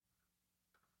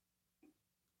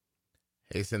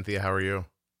Hey, Cynthia, how are you?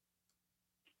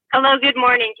 Hello, good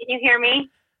morning. Can you hear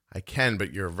me? I can,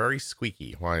 but you're very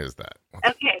squeaky. Why is that?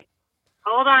 Okay,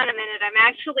 hold on a minute. I'm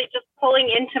actually just pulling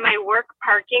into my work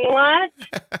parking lot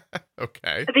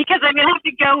Okay. because I'm going to have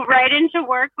to go right into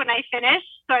work when I finish.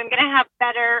 So I'm going to have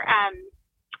better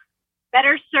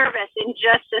service in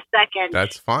just a second.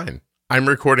 That's fine. I'm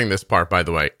recording this part, by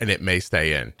the way, and it may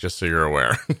stay in, just so you're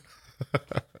aware.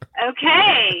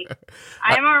 Okay,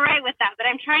 I'm all right with that, but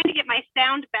I'm trying to get my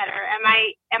sound better. Am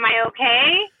I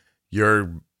okay?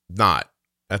 You're not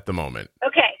at the moment.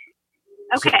 Okay.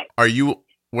 So are you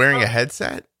wearing a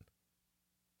headset?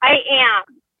 I am.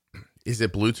 Is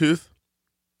it Bluetooth?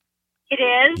 It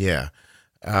is? Yeah.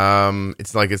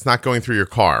 It's not going through your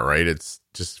car, right? It's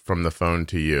just from the phone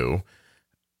to you.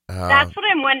 That's what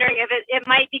I'm wondering. If it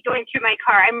might be going through my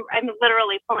car. I'm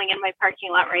literally pulling in my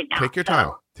parking lot right now. Take your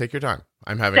time. Take your time.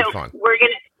 I'm having fun. We're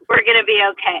gonna be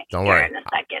okay. Don't worry. In a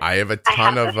second. I have a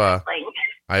ton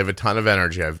of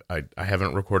energy. I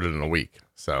haven't recorded in a week,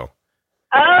 so.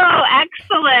 Oh,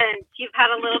 excellent! You've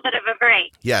had a little bit of a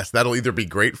break. Yes, that'll either be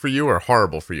great for you or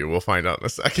horrible for you. We'll find out in a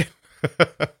second.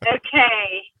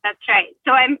 Okay, that's right.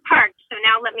 So I'm parked. So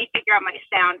now let me figure out my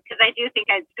sound because I do think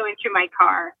it's going through my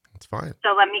car. It's fine.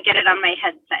 So let me get it on my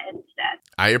headset instead.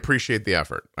 I appreciate the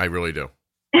effort. I really do.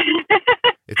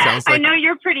 It sounds like I know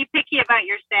you're pretty picky about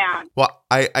your sound. Well,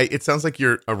 it sounds like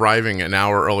you're arriving an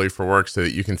hour early for work so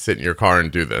that you can sit in your car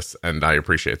and do this, and I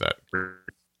appreciate that.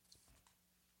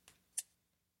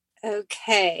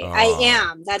 Okay, I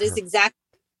am. That is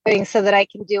exactly so that I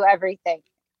can do everything.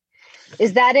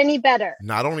 Is that any better?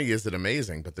 Not only is it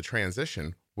amazing, but the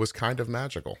transition was kind of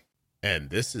magical. And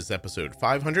this is episode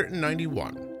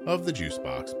 591 of the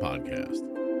Juicebox Podcast.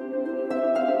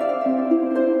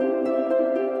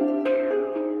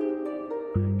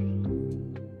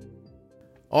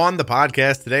 On the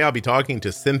podcast today, I'll be talking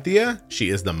to Cynthia. She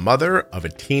is the mother of a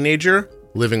teenager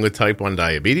living with type 1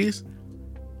 diabetes.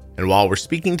 And while we're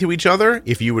speaking to each other,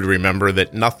 if you would remember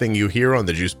that nothing you hear on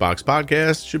the Juicebox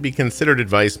Podcast should be considered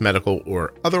advice, medical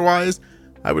or otherwise,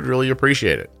 I would really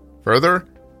appreciate it. Further,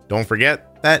 don't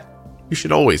forget that you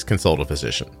should always consult a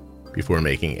physician before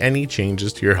making any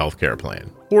changes to your healthcare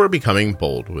plan or becoming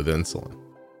bold with insulin.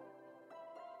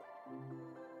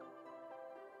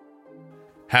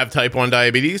 Have type 1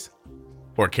 diabetes?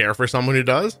 Or care for someone who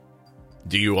does?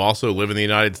 Do you also live in the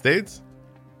United States?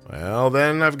 Well,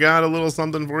 then I've got a little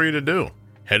something for you to do.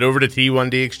 Head over to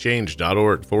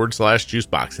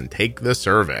t1dexchange.org/juicebox and take the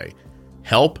survey.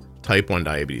 Help type 1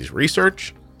 diabetes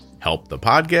research, help the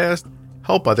podcast,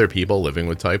 help other people living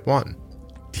with type 1.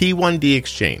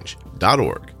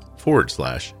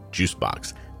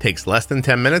 t1dexchange.org/juicebox. Takes less than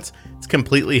 10 minutes. It's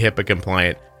completely HIPAA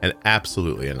compliant and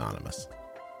absolutely anonymous.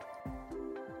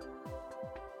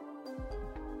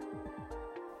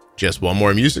 Just one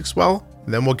more music swell,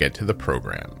 and then we'll get to the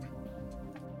program.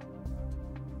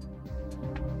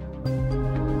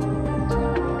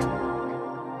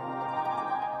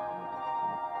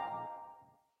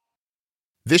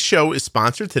 This show is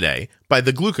sponsored today by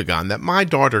the glucagon that my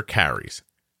daughter carries,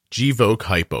 Gvoke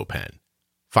HypoPen.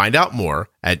 Find out more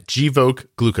at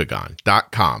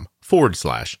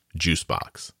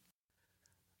gvokeglucagon.com/juicebox.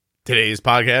 Today's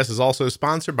podcast is also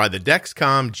sponsored by the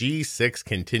Dexcom G6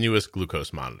 Continuous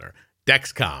Glucose Monitor.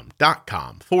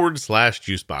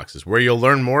 Dexcom.com/juicebox is where you'll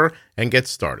learn more and get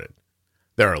started.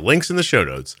 There are links in the show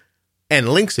notes and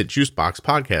links at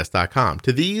juiceboxpodcast.com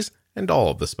to these and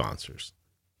all of the sponsors.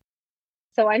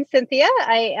 So I'm Cynthia.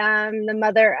 I am the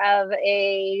mother of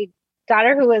a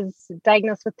daughter who was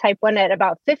diagnosed with type 1 at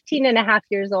about 15 and a half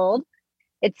years old.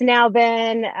 It's now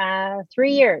been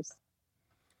 3 years.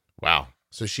 Wow.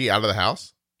 So is she out of the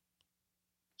house?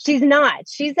 She's not.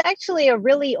 She's actually a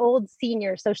really old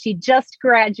senior. So she just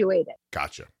graduated.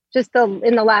 Gotcha. Just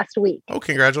in the last week. Oh,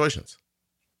 congratulations.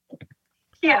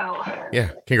 Yeah.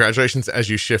 Congratulations as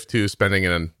you shift to spending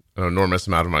an enormous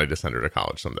amount of money to send her to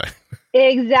college someday.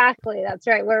 Exactly. That's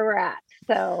right where we're at.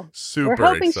 So super we're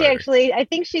hoping exciting. I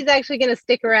think she's actually going to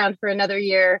stick around for another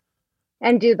year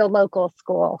and do the local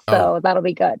school. So that'll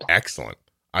be good. Excellent.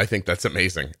 I think that's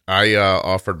amazing. I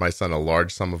offered my son a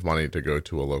large sum of money to go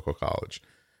to a local college.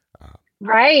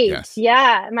 Right. Yes.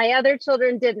 Yeah. My other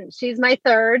children didn't. She's my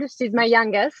third. She's my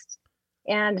youngest.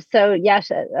 And so,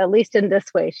 yes, at least in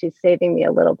this way, she's saving me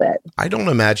a little bit. I don't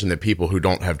imagine that people who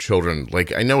don't have children,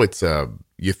 like, I know it's,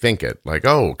 you think it, like,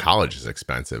 oh, college is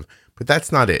expensive, but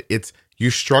that's not it. It's, you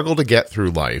struggle to get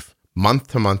through life month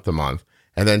to month to month,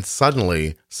 and then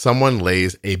suddenly someone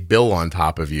lays a bill on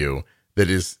top of you that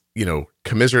is, you know,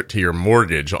 commiserate to your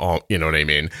mortgage, you know what I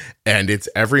mean? And it's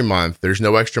every month, there's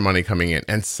no extra money coming in,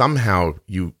 and somehow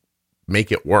you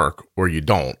make it work or you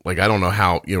don't. Like, I don't know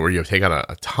how, where you take out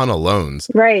a ton of loans.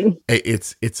 Right.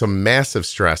 It's a massive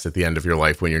stress at the end of your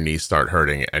life when your knees start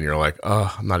hurting and you're like,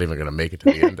 oh, I'm not even going to make it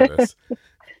to the end of this.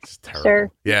 It's terrible.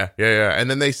 Sure. Yeah. And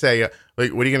then they say,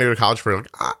 like, what are you going to go to college for? Like,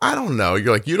 I don't know.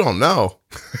 You're like, you don't know.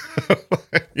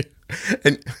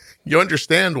 And you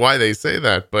understand why they say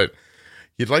that, but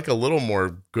you'd like a little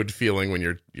more good feeling when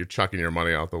you're chucking your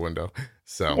money out the window.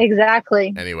 So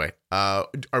exactly. Anyway, are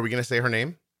we going to say her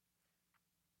name?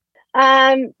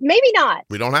 Maybe not.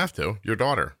 We don't have to. Your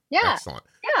daughter. Yeah. Excellent.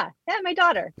 Yeah, my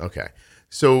daughter. Okay.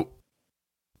 So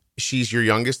she's your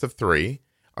youngest of 3.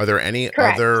 Are there any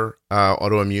Correct. other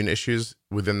autoimmune issues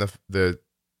within the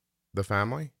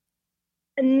family?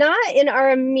 Not in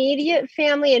our immediate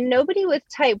family, and nobody with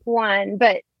type 1,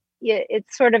 but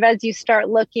it's sort of, as you start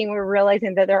looking, we're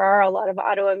realizing that there are a lot of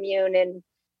autoimmune in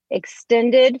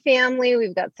extended family.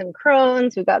 We've got some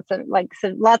Crohn's, we've got some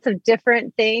lots of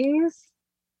different things,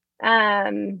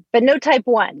 but no type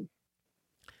 1.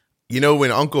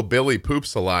 When Uncle Billy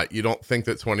poops a lot, you don't think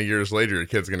that 20 years later your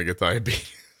kid's going to get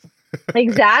diabetes.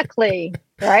 Exactly.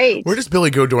 Right. Where does Billy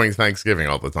go during Thanksgiving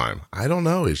all the time? I don't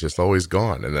know. He's just always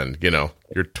gone. And then,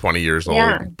 you're 20 years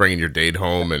old, bringing your date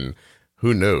home, and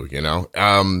who knew,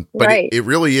 But right. it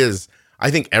really is.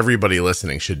 I think everybody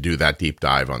listening should do that deep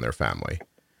dive on their family.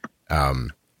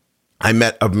 I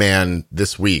met a man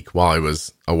this week while I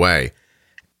was away,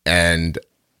 and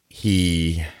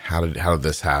how did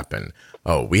this happen?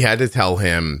 Oh, we had to tell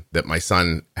him that my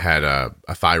son had a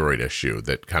thyroid issue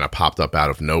that kind of popped up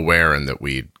out of nowhere and that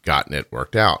we'd gotten it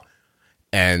worked out.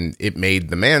 And it made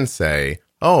the man say,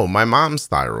 oh, my mom's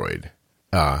thyroid,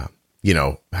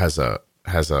 has a,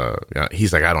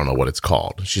 he's like, I don't know what it's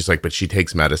called. She's like, but she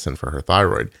takes medicine for her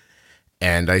thyroid.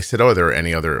 And I said, oh, are there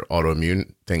any other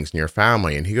autoimmune things in your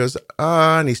family? And he goes,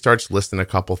 and he starts listing a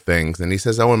couple things. And he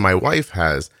says, oh, and my wife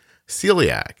has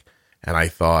celiac. And I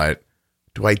thought,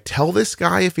 do I tell this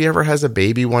guy if he ever has a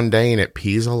baby one day and it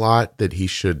pees a lot that he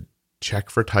should check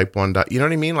for type 1? You know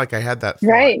what I mean? Like, I had that thought,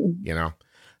 right.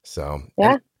 So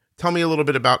yeah. Tell me a little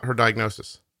bit about her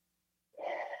diagnosis.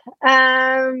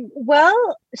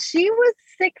 Well, she was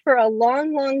sick for a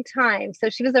long, long time. So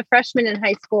she was a freshman in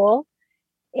high school,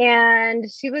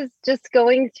 and she was just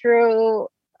going through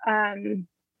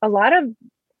a lot of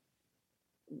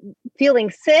feeling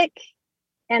sick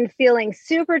and feeling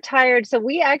super tired. So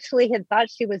we actually had thought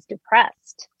she was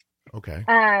depressed. Okay.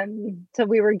 So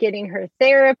we were getting her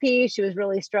therapy. She was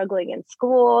really struggling in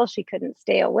school. She couldn't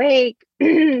stay awake,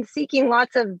 seeking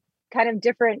lots of kind of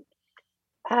different,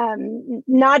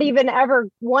 not even ever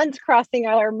once crossing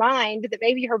our mind that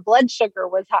maybe her blood sugar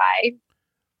was high.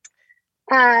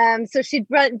 So she'd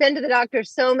been to the doctor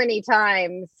so many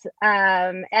times.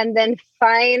 And then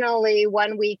finally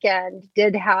one weekend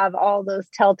did have all those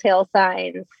telltale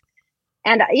signs.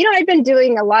 And, I'd been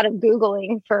doing a lot of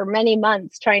Googling for many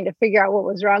months trying to figure out what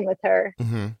was wrong with her.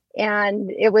 Mm-hmm. And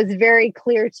it was very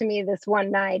clear to me this one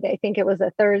night, I think it was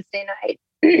a Thursday night,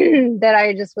 that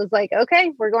I just was like,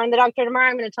 okay, we're going to the doctor tomorrow.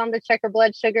 I'm going to tell him to check her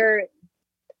blood sugar.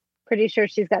 Pretty sure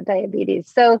she's got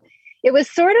diabetes. So it was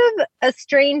sort of a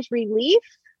strange relief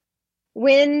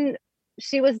when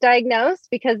she was diagnosed,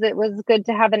 because it was good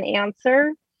to have an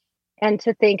answer and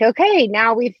to think, okay,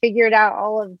 now we've figured out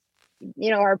all of,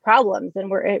 our problems,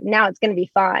 and now it's going to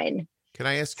be fine. Can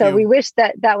I ask you? So we wish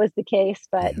that was the case,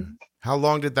 but how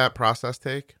long did that process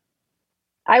take?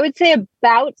 I would say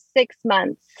about 6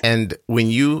 months. And when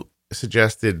you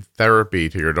suggested therapy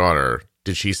to your daughter,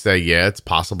 did she say, yeah, it's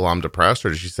possible I'm depressed, or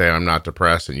did she say, I'm not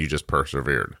depressed, and you just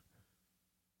persevered?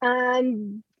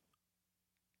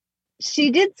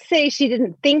 She did say she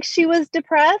didn't think she was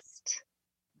depressed,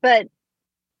 but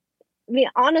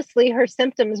honestly, her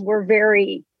symptoms were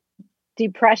very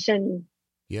depression.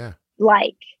 Yeah.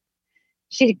 Like,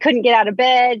 she couldn't get out of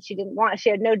bed. She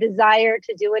had no desire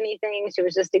to do anything. She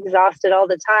was just exhausted all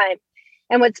the time.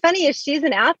 And what's funny is she's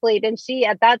an athlete, and she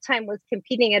at that time was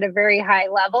competing at a very high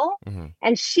level, mm-hmm.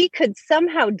 and she could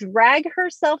somehow drag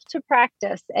herself to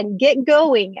practice and get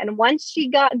going. And once she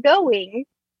got going,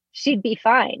 she'd be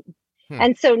fine.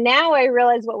 And so now I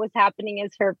realize what was happening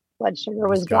is her blood sugar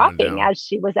was dropping as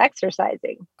she was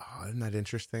exercising. Oh, isn't that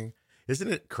interesting?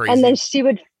 Isn't it crazy? And then she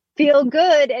would feel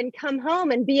good and come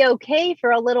home and be okay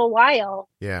for a little while.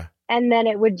 Yeah. And then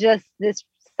this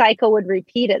cycle would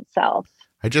repeat itself.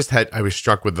 I was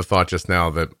struck with the thought just now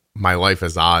that my life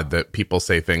is odd, that people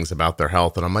say things about their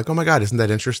health, and I'm like, oh my God, isn't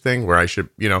that interesting? Where I should,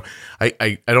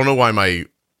 I don't know why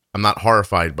I'm not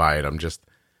horrified by it.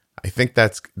 I think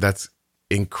that's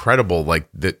incredible. Like,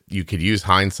 that you could use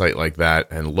hindsight like that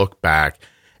and look back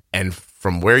and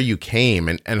from where you came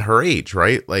and her age,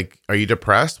 right? Like, are you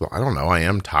depressed? Well, I don't know. I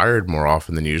am tired more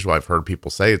often than usual. I've heard people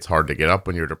say it's hard to get up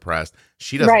when you're depressed.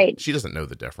 She doesn't, Right. she doesn't know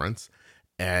the difference.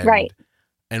 And, Right.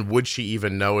 and would she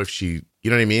even know if she,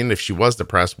 you know what I mean? If she was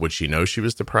depressed, would she know she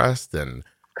was depressed? And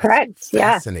Correct.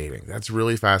 Yeah. fascinating. That's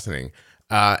really fascinating.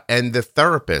 And the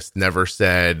therapist never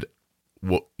said,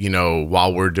 well, you know,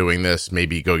 while we're doing this,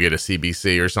 maybe go get a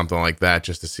CBC or something like that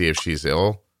just to see if she's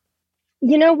ill.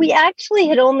 You know, we actually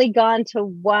had only gone to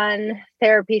one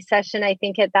therapy session, I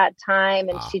think, at that time,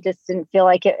 and she just didn't feel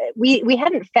like it. We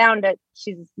hadn't found it.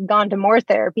 She's gone to more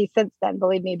therapy since then,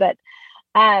 believe me. But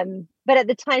at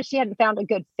the time, she hadn't found a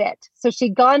good fit. So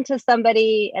she'd gone to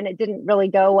somebody, and it didn't really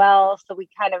go well. So we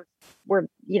kind of were,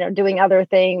 you know, doing other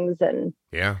things. And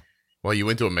yeah, well, you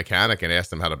went to a mechanic and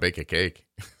asked him how to bake a cake.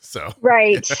 So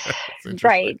right,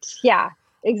 right, yeah.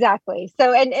 Exactly.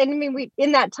 So, and I mean, we,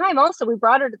 in that time also, we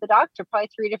brought her to the doctor probably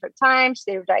 3 different times.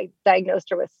 They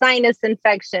diagnosed her with sinus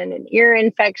infection and ear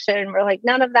infection. We're like,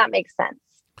 none of that makes sense.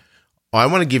 Well, I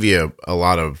want to give you a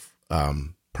lot of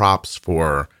props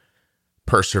for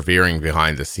persevering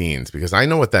behind the scenes, because I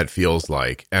know what that feels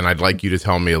like. And I'd like you to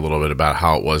tell me a little bit about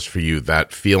how it was for you,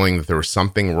 that feeling that there was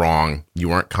something wrong. You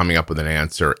weren't coming up with an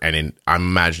answer. And I'm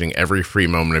imagining every free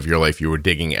moment of your life, you were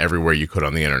digging everywhere you could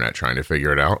on the internet, trying to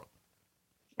figure it out.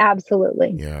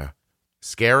 Absolutely. Yeah.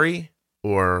 Scary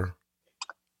or?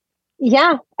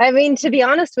 Yeah. I mean, to be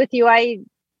honest with you, I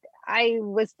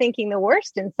was thinking the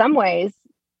worst in some ways.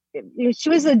 She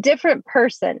was a different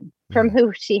person from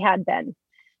who she had been.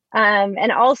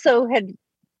 And also had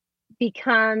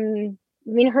become,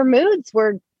 I mean, her moods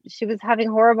were, she was having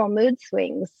horrible mood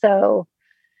swings. So,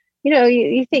 you know,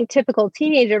 you think typical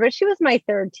teenager, but she was my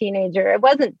 3rd teenager. It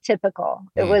wasn't typical.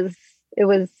 It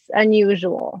was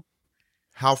unusual.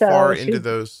 How far into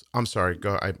those? I'm sorry.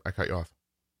 Go. I cut you off.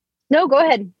 No, go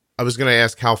ahead. I was going to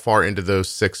ask how far into those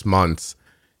 6 months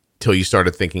till you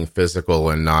started thinking physical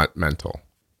and not mental.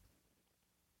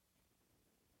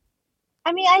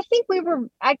 I mean, I think we were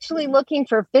actually looking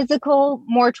for physical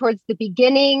more towards the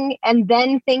beginning, and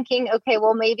then thinking, okay,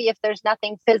 well, maybe if there's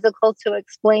nothing physical to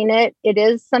explain it, it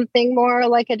is something more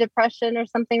like a depression or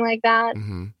something like that.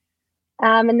 Mm-hmm.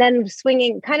 And then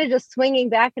swinging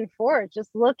back and forth,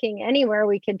 just looking anywhere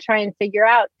we could try and figure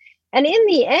out. And in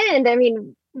the end, I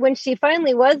mean, when she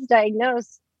finally was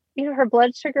diagnosed, you know, her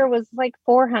blood sugar was like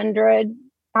 400.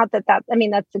 Not that I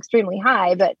mean, that's extremely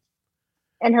high, but,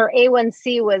 and her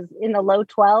A1C was in the low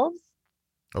 12s.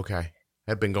 Okay.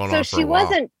 Had been going on for a while.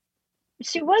 while.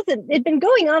 She wasn't, it'd been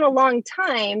going on a long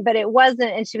time, but it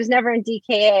wasn't, and she was never in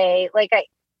DKA. Like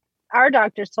our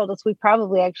doctors told us we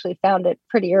probably actually found it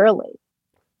pretty early.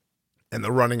 And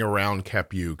the running around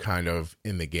kept you kind of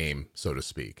in the game, so to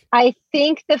speak. I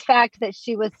think the fact that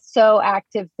she was so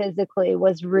active physically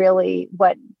was really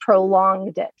what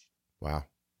prolonged it. Wow.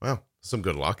 Well, some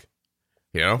good luck.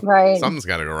 You know, right? Something's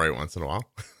got to go right once in a while.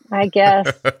 I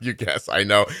guess. You guess. I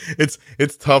know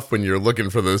it's tough when you're looking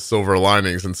for those silver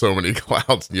linings in so many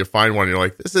clouds, and you find one. You're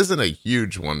like, this isn't a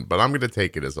huge one, but I'm going to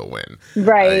take it as a win.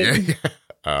 Right.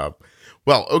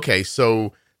 Well, okay.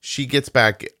 So she gets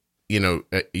back. You know,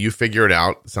 you figure it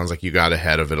out. Sounds like you got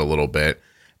ahead of it a little bit,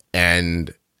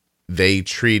 and they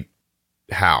treat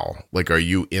how? Like, are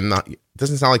you in the? It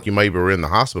doesn't sound like you might were in the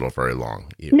hospital very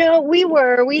long. Even. No, we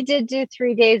were. We did do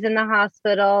 3 days in the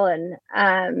hospital,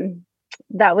 and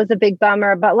that was a big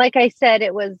bummer. But like I said,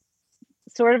 it was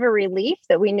sort of a relief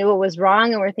that we knew it was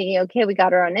wrong, and we're thinking, okay, we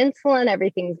got her on insulin.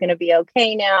 Everything's going to be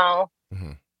okay now.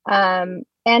 Mm-hmm.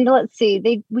 And let's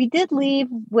see, we did leave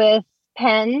with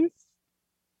pens.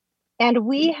 And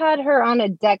we had her on a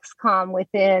Dexcom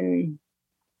within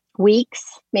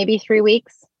weeks, maybe 3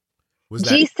 weeks.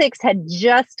 G6 had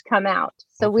just come out.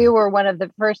 So we were one of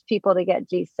the first people to get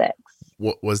G6.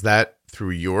 Was that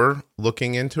through your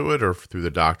looking into it or through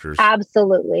the doctors?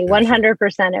 Absolutely.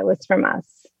 100% it was from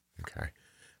us. Okay.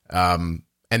 And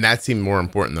that seemed more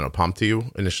important than a pump to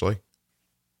you initially?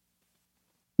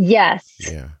 Yes.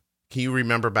 Yeah. Can you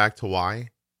remember back to why?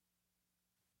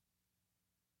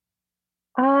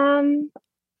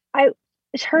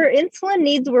 Her insulin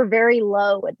needs were very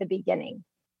low at the beginning.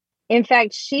 In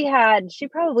fact, she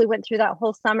probably went through that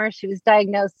whole summer. She was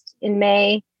diagnosed in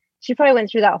May. She probably went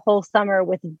through that whole summer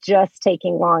with just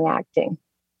taking long acting.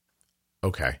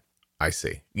 Okay. I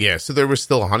see. Yeah. So there was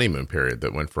still a honeymoon period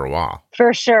that went for a while.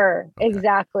 For sure. Okay.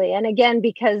 Exactly. And again,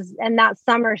 and that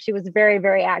summer she was very,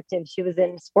 very active. She was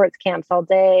in sports camps all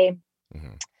day.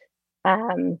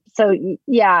 Mm-hmm. So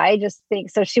yeah, I just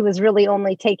think so. She was really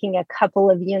only taking a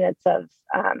couple of units of,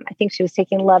 I think she was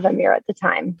taking Levemir at the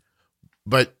time.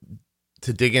 But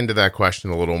to dig into that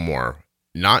question a little more,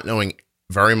 not knowing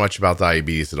very much about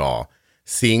diabetes at all,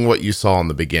 seeing what you saw in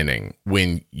the beginning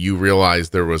when you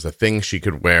realized there was a thing she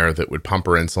could wear that would pump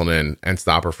her insulin in and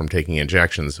stop her from taking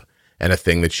injections, and a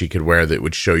thing that she could wear that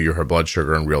would show you her blood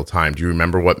sugar in real time. Do you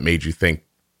remember what made you think,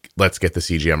 let's get the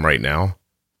CGM right now?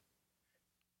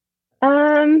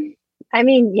 I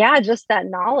mean, yeah, just that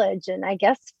knowledge and I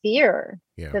guess fear,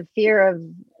 the fear of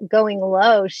going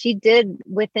low. She did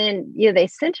within, they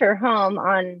sent her home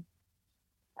on,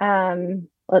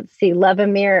 let's see,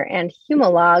 Levemir and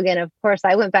Humalog. And of course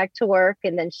I went back to work,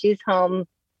 and then she's home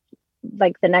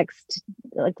like the next,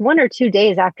 1 or 2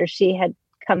 days after she had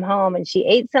come home, and she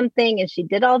ate something and she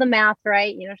did all the math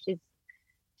right. She's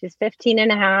 15 and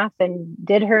a half and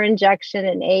did her injection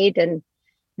and ate and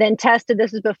then tested.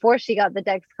 This was before she got the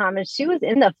Dexcom, and she was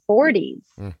in the 40s.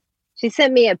 She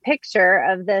sent me a picture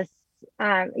of this,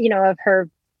 of her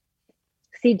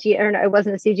CGM, or no, it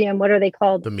wasn't a CGM. What are they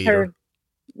called? The meter. Her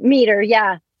meter.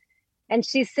 Yeah. And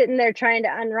she's sitting there trying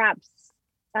to unwrap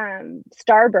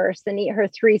Starburst and eat her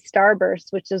 3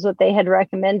 Starbursts, which is what they had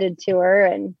recommended to her.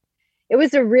 And it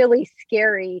was a really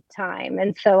scary time.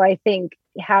 And so I think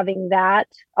having that,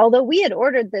 although we had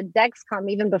ordered the Dexcom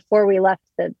even before we left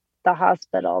the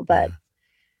hospital, but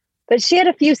she had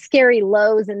a few scary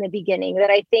lows in the beginning that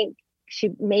I think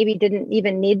she maybe didn't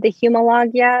even need the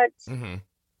Humalog yet. Mm-hmm.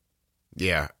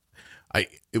 Yeah.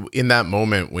 In that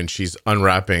moment when she's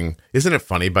unwrapping, isn't it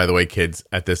funny, by the way, kids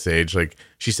at this age, like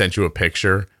she sent you a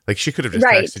picture, like she could have just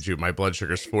texted you, my blood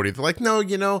sugar's 40. They're like, no,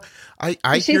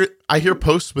 I hear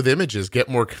posts with images get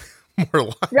more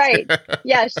likes. Right.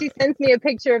 Yeah. She sends me a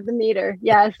picture of the meter.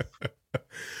 Yes.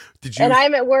 And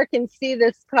I'm at work and see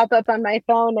this pop up on my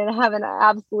phone and have an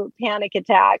absolute panic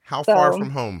attack. How far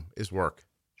from home is work?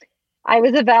 I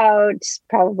was about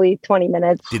probably 20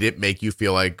 minutes. Did it make you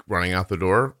feel like running out the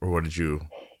door, or what did you?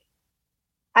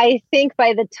 I think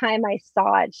by the time I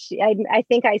saw it, I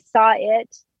think I saw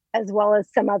it as well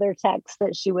as some other texts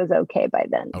that she was okay by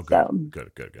then. Oh, good.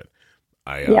 Good.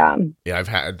 I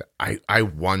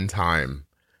one time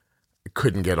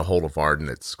couldn't get a hold of Arden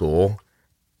at school,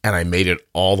 and I made it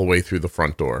all the way through the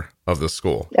front door of the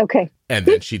school. Okay. And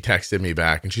then she texted me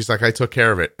back, and she's like, I took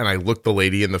care of it. And I looked the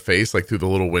lady in the face, like through the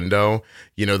little window.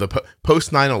 The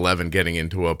post 9/11 getting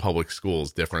into a public school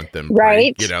is different than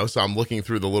right. So I'm looking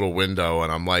through the little window,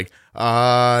 and I'm like,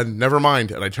 never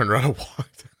mind. And I turned around and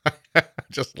walked. I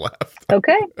just left.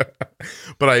 Okay.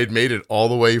 But I had made it all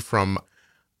the way from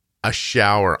a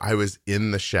shower. I was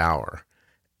in the shower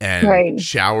and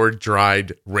showered,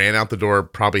 dried, ran out the door,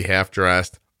 probably half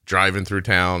dressed, driving through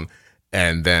town.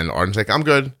 And then Arden's like, I'm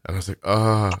good. And I was like,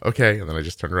 okay. And then I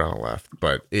just turned around and left.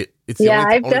 But it's the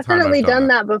I've definitely done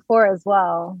that before as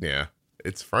well. Yeah.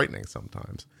 It's frightening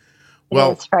sometimes.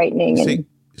 It's frightening.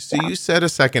 So you said a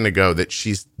second ago that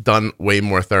she's done way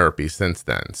more therapy since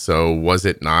then. So was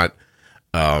it not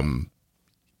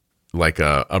like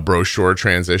a brochure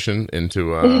transition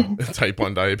into type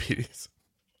 1 diabetes?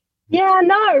 Yeah,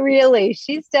 not really.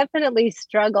 She's definitely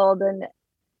struggled. And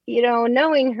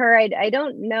knowing her, I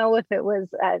don't know if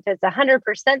it's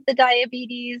 100% the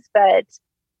diabetes, but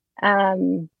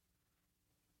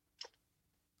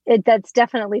that's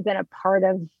definitely been a part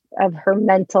of her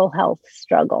mental health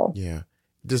struggle. Yeah.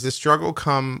 Does the struggle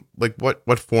come, like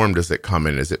what form does it come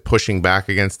in? Is it pushing back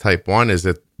against type 1? Is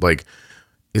it like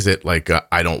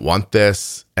I don't want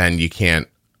this, and you can't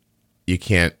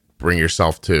bring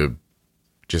yourself to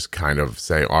just kind of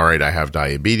say, all right, I have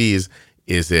diabetes?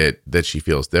 Is it that she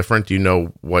feels different? Do you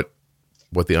know what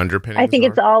the underpinnings are? I think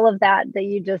it's all of that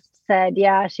you just said.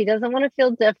 Yeah, she doesn't want to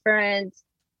feel different.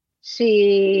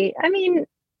 She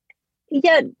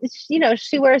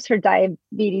wears her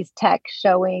diabetes tech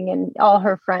showing and all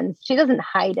her friends. She doesn't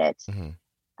hide it,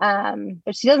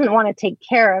 but she doesn't want to take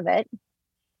care of it.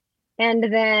 And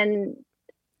then,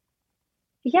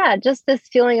 just this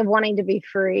feeling of wanting to be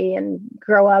free and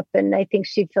grow up. And I think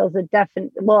she feels I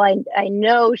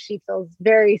know she feels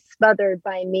very smothered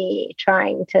by me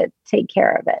trying to take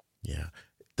care of it. Yeah.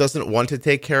 Doesn't want to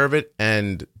take care of it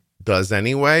and does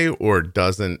anyway, or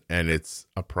doesn't, and it's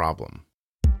a problem.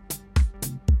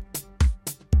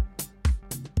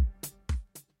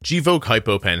 Gvoke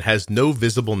HypoPen has no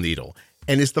visible needle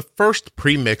and is the first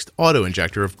pre-mixed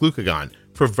auto-injector of glucagon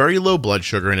for very low blood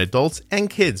sugar in adults and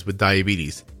kids with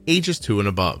diabetes, ages 2 and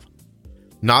above.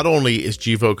 Not only is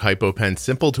Gvoke HypoPen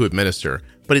simple to administer,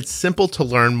 but it's simple to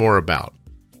learn more about.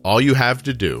 All you have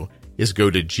to do is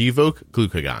go to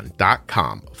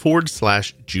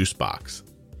gvokeglucagon.com/juicebox.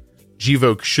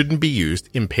 Gvoke shouldn't be used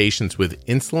in patients with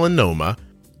insulinoma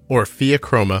or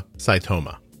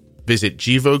pheochromocytoma. Visit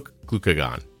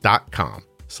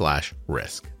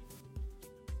gvokeglucagon.com/risk.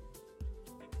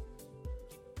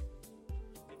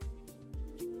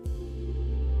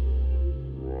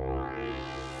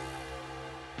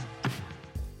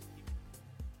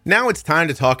 Now it's time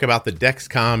to talk about the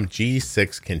Dexcom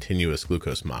G6 continuous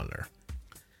glucose monitor.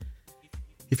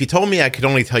 If you told me I could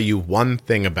only tell you one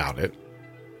thing about it,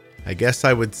 I guess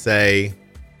I would say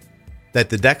that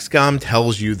the Dexcom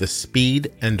tells you the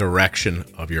speed and direction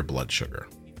of your blood sugar.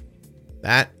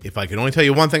 That, if I could only tell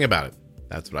you one thing about it,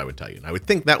 that's what I would tell you. And I would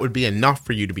think that would be enough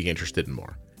for you to be interested in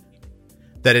more.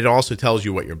 That it also tells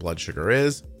you what your blood sugar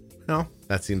is, well,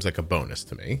 that seems like a bonus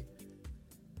to me.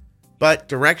 But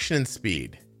direction and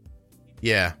speed,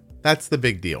 yeah, that's the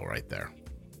big deal right there.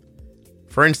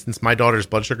 For instance, my daughter's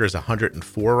blood sugar is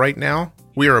 104 right now.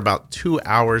 We are about 2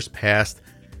 hours past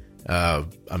a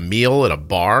meal at a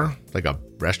bar, like a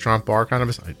restaurant bar kind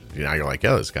of. Now you're like,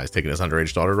 oh, this guy's taking his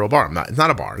underage daughter to a bar. It's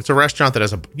not a bar. It's a restaurant that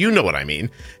has you know what I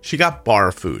mean. She got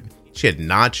bar food. She had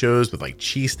nachos with like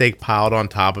cheesesteak piled on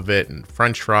top of it and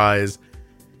French fries.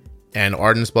 And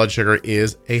Arden's blood sugar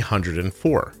is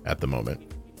 104 at the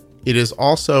moment. It is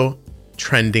also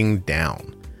trending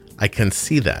down. I can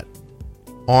see that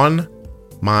on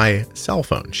my cell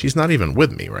phone. She's not even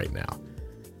with me right now.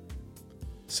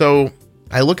 So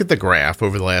I look at the graph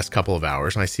over the last couple of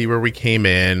hours and I see where we came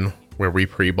in, where we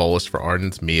pre-bolus for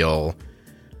Arden's meal.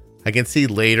 I can see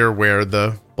later where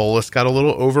the bolus got a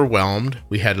little overwhelmed.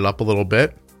 We had it up a little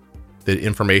bit. The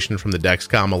information from the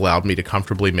Dexcom allowed me to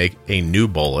comfortably make a new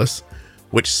bolus,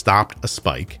 which stopped a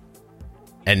spike.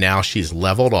 And now she's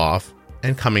leveled off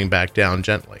and coming back down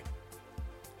gently.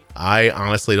 I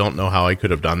honestly don't know how I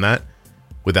could have done that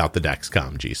without the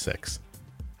Dexcom G6.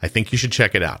 I think you should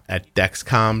check it out at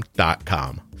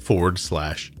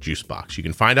dexcom.com/juicebox. You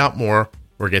can find out more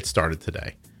or get started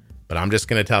today. But I'm just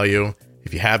going to tell you,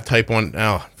 if you have type 1,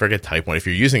 forget type 1. If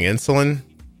you're using insulin,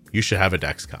 you should have a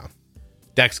Dexcom.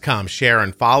 Dexcom Share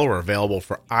and Follow are available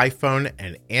for iPhone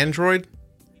and Android,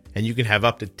 and you can have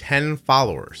up to 10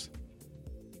 followers.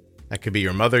 That could be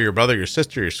your mother, your brother, your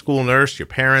sister, your school nurse, your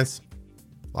parents.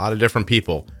 A lot of different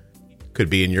people could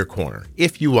be in your corner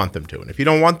if you want them to. And if you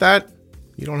don't want that,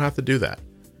 you don't have to do that.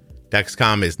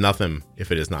 Dexcom is nothing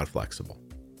if it is not flexible.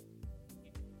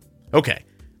 Okay,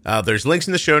 there's links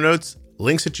in the show notes,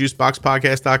 links at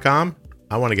juiceboxpodcast.com.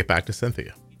 I want to get back to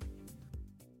Cynthia.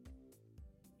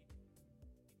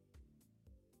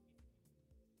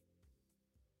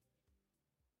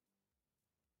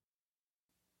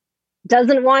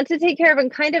 Doesn't want to take care of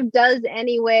and kind of does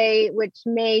anyway, which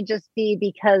may just be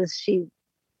because she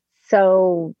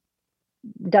so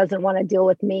doesn't want to deal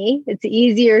with me. It's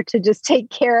easier to just take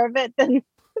care of it than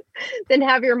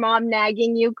have your mom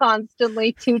nagging you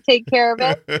constantly to take care of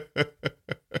it.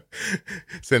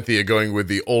 Cynthia going with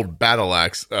the old battle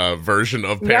axe version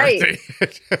of parenting.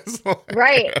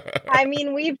 Right. I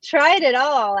mean, we've tried it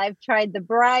all. I've tried the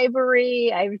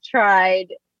bribery. I've tried,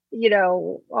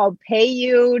 I'll pay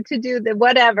you to do the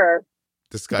whatever.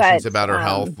 Discussions about her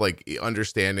health, like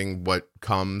understanding what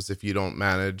comes if you don't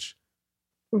manage.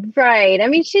 Right. I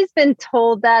mean, she's been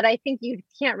told that. I think you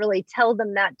can't really tell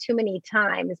them that too many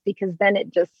times because then it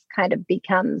just kind of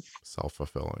becomes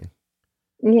self-fulfilling.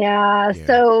 Yeah.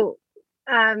 So,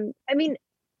 I mean,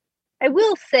 I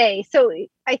will say, so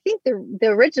I think the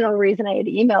original reason I had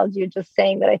emailed you just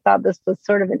saying that I thought this was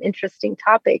sort of an interesting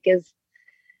topic is,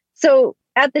 so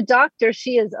at the doctor,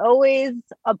 she is always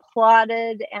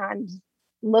applauded and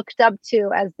looked up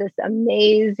to as this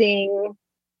amazing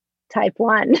type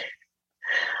 1.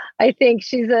 I think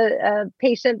she's a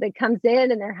patient that comes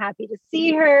in and they're happy to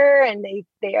see her and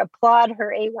they applaud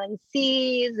her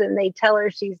A1Cs and they tell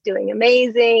her she's doing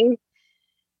amazing.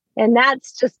 And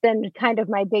that's just been kind of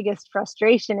my biggest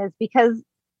frustration is because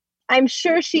I'm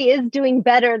sure she is doing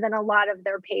better than a lot of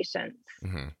their patients.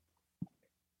 Mm-hmm.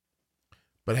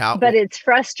 But it's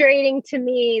frustrating to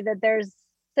me that there's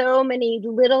so many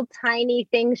little tiny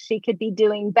things she could be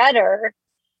doing better.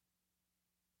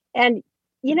 And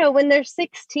when they're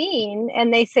 16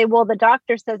 and they say, well, the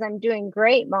doctor says I'm doing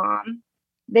great, Mom,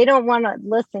 they don't want to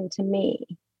listen to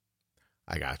me.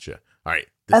 I gotcha. All right.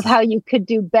 Of how you could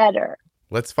do better.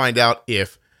 Let's find out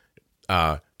if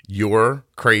you're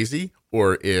crazy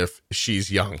or if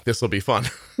she's young. This will be fun.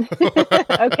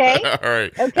 Okay. All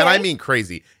right. Okay. And I mean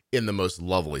crazy in the most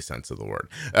lovely sense of the word.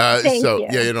 Thank you.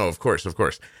 Yeah, of course.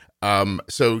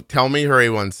 So tell me her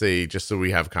A1C just so we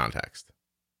have context.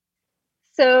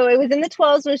 So it was in the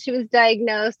 12s when she was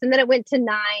diagnosed, and then it went to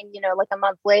 9, like a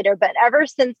month later. But ever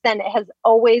since then, it has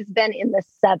always been in the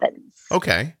 7s.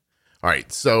 Okay. All right.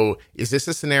 So is this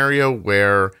a scenario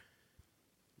where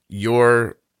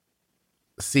you're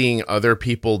seeing other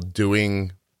people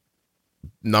doing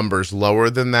numbers lower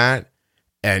than that,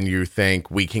 and you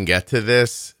think we can get to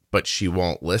this, but she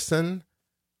won't listen?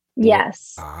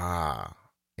 Yes.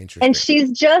 Interesting. And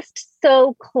she's just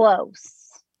so close.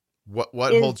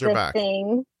 What is holds her the back?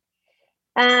 thing.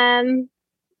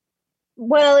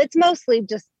 Well, it's mostly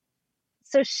just,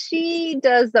 so she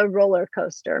does a roller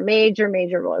coaster, major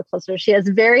roller coaster. She has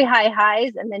very high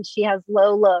highs and then she has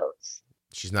low lows.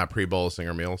 She's not pre-bolusing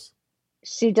her meals.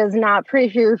 She does not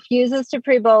she refuses to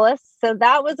pre-bolus. So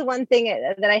that was one thing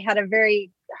that I had a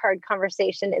very hard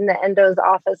conversation in the endo's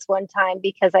office one time,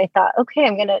 because I thought, okay,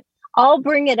 I'll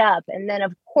bring it up. And then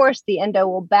of course the endo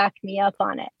will back me up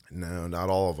on it. No, not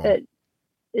all of them. But,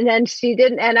 and then she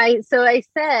didn't. And I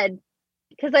said,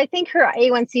 because I think her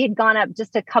A1C had gone up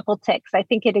just a couple ticks. I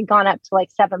think it had gone up to like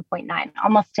 7.9,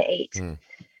 almost to 8.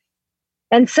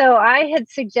 And so I had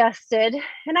suggested,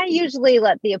 and I usually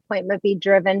let the appointment be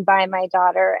driven by my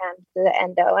daughter and the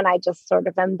endo, and I just sort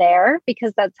of am there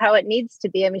because that's how it needs to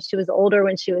be. I mean, she was older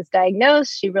when she was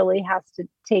diagnosed. She really has to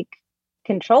take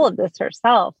control of this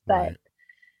herself. But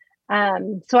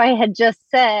so I had just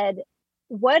said,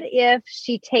 what if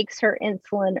she takes her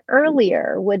insulin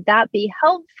earlier? Would that be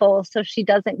helpful so she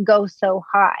doesn't go so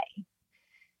high?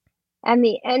 And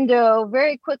the endo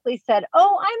very quickly said,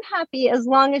 oh, I'm happy as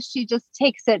long as she just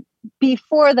takes it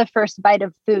before the first bite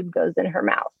of food goes in her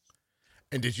mouth.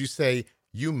 And did you say,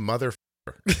 you mother?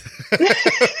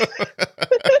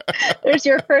 There's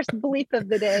your first bleep of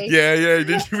the day. Yeah.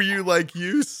 Were you like,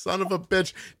 you son of a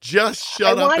bitch, just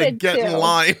shut up and get in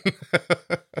line?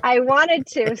 I wanted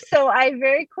to. So I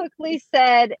very quickly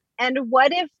said, and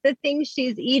what if the thing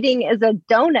she's eating is a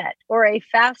donut or a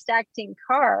fast-acting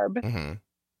carb? Mm-hmm.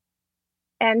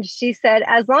 And she said,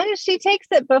 as long as she takes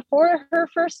it before her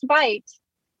first bite.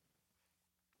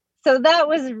 So that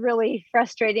was really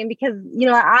frustrating because,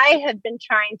 I had been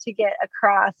trying to get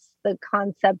across the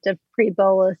concept of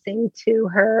pre-bolusing to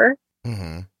her.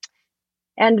 Mm-hmm.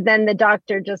 And then the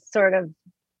doctor just sort of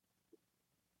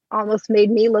almost made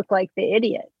me look like the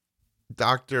idiot.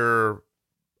 Doctor,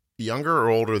 younger or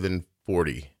older than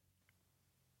 40?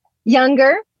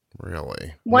 Younger.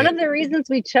 Really? One of the reasons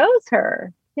we chose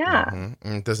her. Yeah.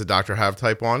 Mm-hmm. Does the doctor have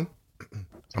type 1? I'm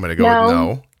going to go with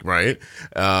no, right?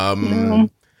 No.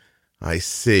 I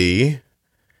see.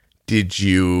 Did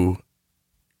you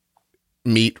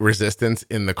meet resistance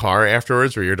in the car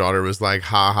afterwards where your daughter was like,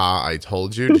 ha ha, I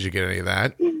told you? Did you get any of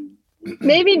that?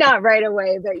 Maybe not right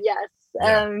away, but yes.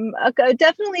 Yeah.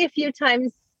 Definitely a few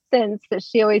times since that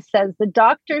she always says, the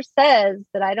doctor says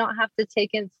that I don't have to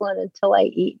take insulin until I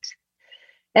eat.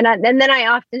 And then I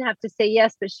often have to say,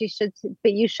 yes, but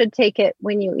you should take it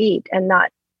when you eat and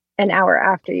not an hour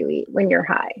after you eat when you're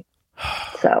high.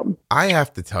 So I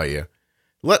have to tell you,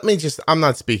 I'm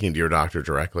not speaking to your doctor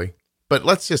directly, but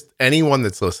anyone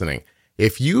that's listening,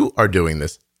 if you are doing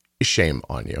this, shame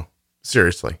on you.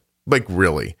 Seriously. Like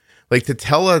really, like to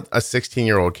tell a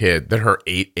 16-year-old kid that her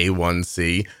 8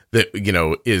 A1C that,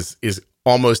 is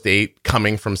almost 8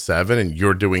 coming from 7 and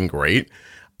you're doing great.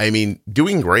 I mean,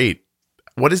 doing great.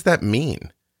 What does that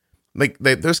mean? Like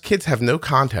those kids have no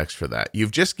context for that.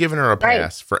 You've just given her a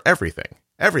pass for everything.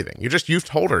 You've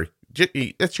told her,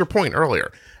 that's your point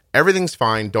earlier. Everything's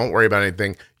fine. Don't worry about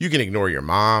anything. You can ignore your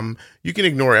mom. You can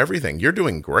ignore everything. You're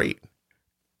doing great.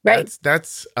 Right.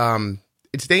 That's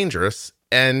it's dangerous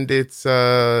and it's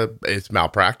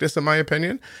malpractice in my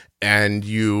opinion. And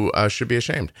you should be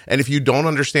ashamed. And if you don't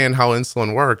understand how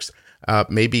insulin works,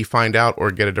 maybe find out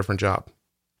or get a different job,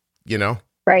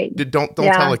 Right. Don't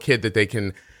tell a kid that they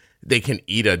can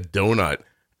eat a donut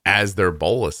as they're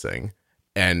bolusing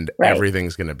and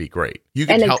everything's going to be great.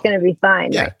 It's going to be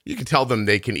fine. Yeah. Right? You can tell them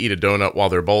they can eat a donut while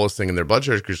they're bolusing and their blood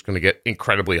sugar is going to get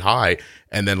incredibly high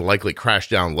and then likely crash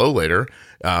down low later.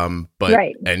 And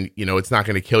it's not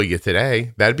going to kill you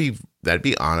today. That'd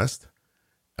be honest.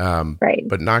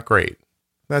 But not great.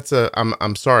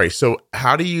 I'm sorry. So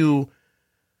how do you,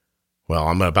 well,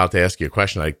 I'm about to ask you a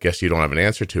question I guess you don't have an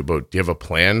answer to, but do you have a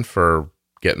plan for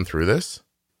getting through this?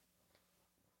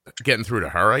 Getting through to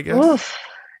her, I guess? Oof.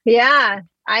 Yeah.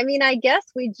 I mean, I guess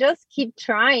we just keep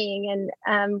trying.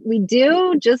 And we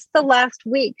do just the last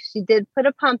week. She did put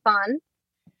a pump on.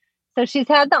 So she's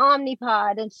had the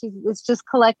Omnipod and it's just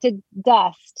collected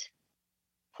dust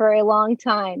for a long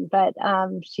time. But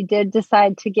she did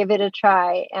decide to give it a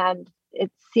try. And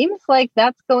it seems like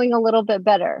that's going a little bit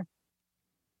better.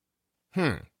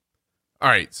 All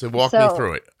right. So walk me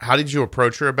through it. How did you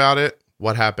approach her about it?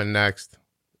 What happened next,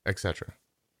 etc.?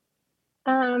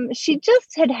 She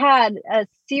just had a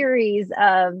series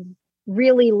of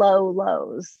really low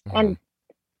lows. Mm-hmm. And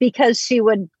because she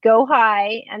would go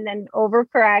high and then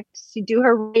overcorrect, she'd do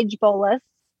her rage bolus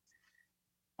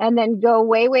and then go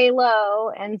way, way low.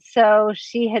 And so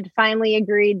she had finally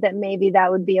agreed that maybe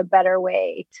that would be a better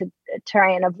way to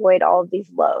try and avoid all of these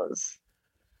lows.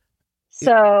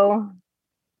 So,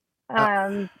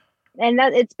 and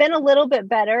that it's been a little bit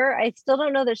better. I still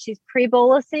don't know that she's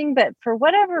pre-bolusing, but for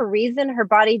whatever reason, her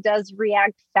body does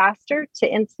react faster to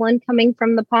insulin coming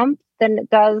from the pump than it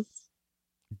does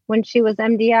when she was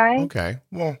MDI. Okay.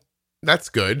 Well, that's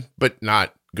good, but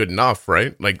not good enough,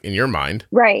 right? Like in your mind.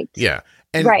 Right. Yeah.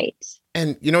 And, right.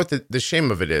 And you know what the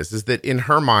shame of it is that in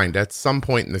her mind, at some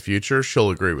point in the future, she'll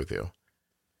agree with you.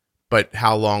 But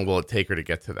how long will it take her to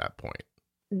get to that point?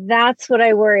 That's what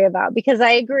I worry about, because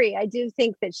I agree. I do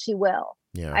think that she will.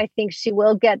 Yeah. I think she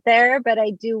will get there, but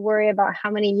I do worry about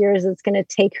how many years it's going to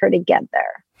take her to get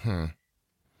there.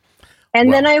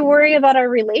 And then I worry about our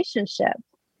relationship.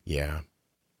 Yeah.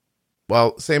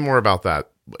 Well, say more about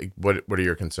that. Like, what are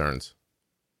your concerns?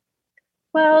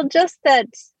 Well, just that,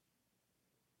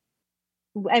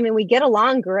 I mean, we get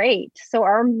along great. So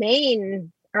our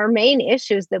main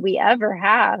issues that we ever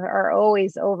have are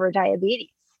always over diabetes.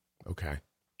 Okay.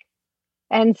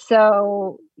 And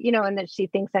so, and that she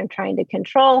thinks I'm trying to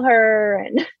control her.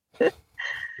 And,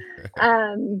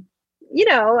 I mean,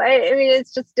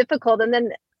 it's just difficult. And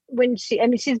then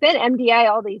she's been MDI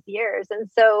all these years. And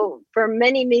so for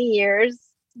many, many years,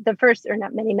 the first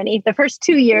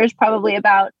 2 years, probably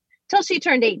about till she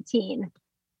turned 18,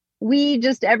 we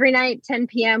just every night, 10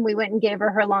 p.m., we went and gave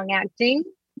her long acting.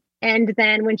 And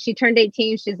then when she turned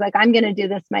 18, she's like, I'm going to do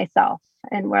this myself.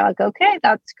 And we're like, okay,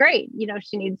 that's great.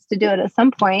 She needs to do it at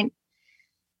some point.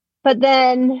 But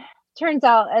then turns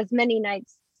out as many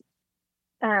nights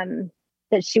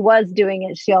that she was doing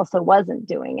it, she also wasn't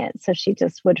doing it. So she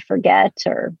just would forget.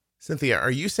 Or Cynthia, are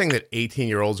you saying that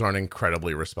 18-year-olds aren't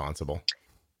incredibly responsible?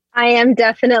 I am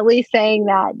definitely saying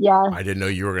that. Yeah. I didn't know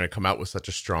you were going to come out with such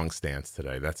a strong stance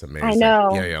today. That's amazing. I know.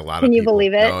 Yeah. A lot of people. Can you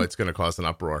believe it? No, it's going to cause an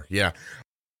uproar. Yeah.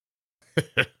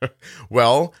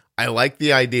 Well, I like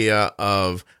the idea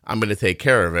of I'm going to take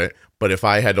care of it, but if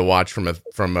I had to watch from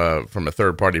a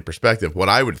third party perspective, what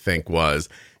I would think was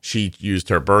she used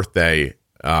her birthday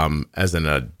as an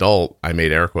adult, I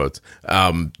made air quotes,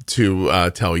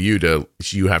 to tell you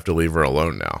have to leave her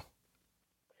alone now.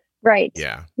 Right.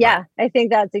 Yeah. Yeah. I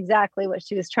think that's exactly what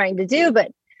she was trying to do.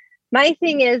 But my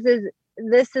thing is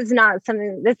this is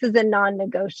a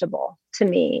non-negotiable to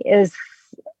me.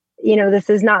 This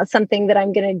is not something that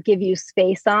I'm going to give you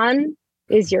space on,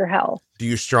 is your health. Do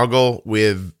you struggle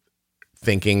with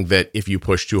thinking that if you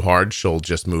push too hard, she'll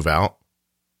just move out?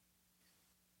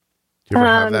 Do you ever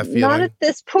have that feeling? Not at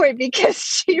this point, because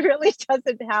she really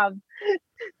doesn't have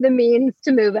the means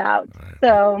to move out. Right.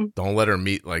 So don't let her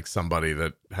meet like somebody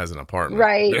that has an apartment.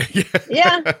 Right.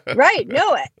 Yeah. Right.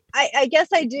 No, I guess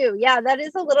I do. Yeah. That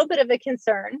is a little bit of a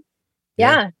concern.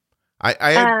 Yeah.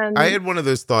 I had one of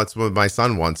those thoughts with my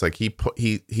son once. Like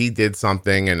he did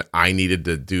something and I needed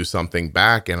to do something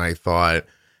back, and I thought,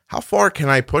 how far can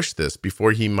I push this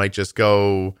before he might just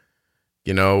go,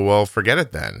 well, forget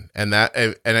it then. And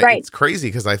right. It's crazy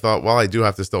because I thought, well, I do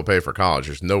have to still pay for college.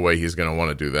 There's no way he's going to want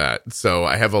to do that. So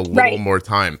I have a little more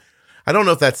time. I don't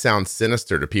know if that sounds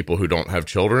sinister to people who don't have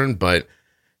children, but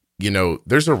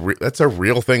that's a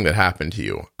real thing that happened to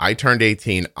you. I turned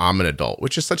 18. I'm an adult,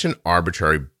 which is such an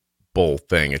arbitrary bull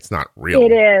thing. It's not real.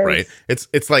 It is. Right.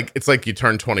 It's like you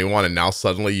turn 21 and now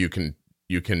suddenly you can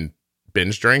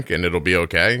binge drink and it'll be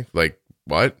okay. Like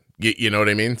what? You know what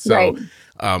I mean? So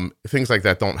right. Things like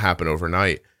that don't happen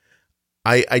overnight.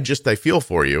 I feel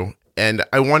for you. And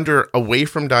I wonder, away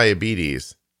from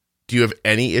diabetes, do you have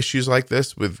any issues like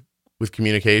this with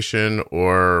communication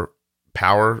or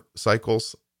power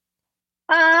cycles?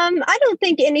 I don't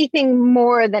think anything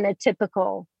more than a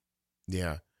typical.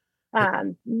 Yeah.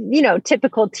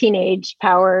 Typical teenage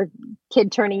power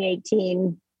kid turning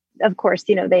 18. Of course,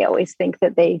 they always think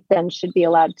that they then should be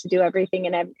allowed to do everything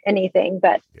and anything,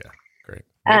 but yeah, great.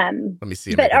 Let me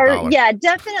see. But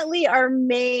definitely our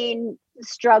main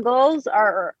struggles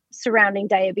are surrounding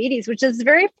diabetes, which is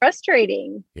very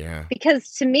frustrating. Yeah.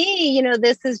 Because to me,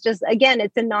 this is just, again,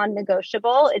 it's a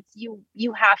non-negotiable. It's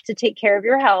you have to take care of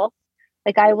your health.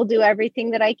 Like I will do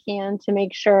everything that I can to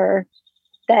make sure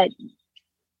that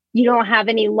you don't have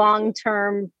any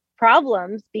long-term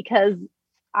problems because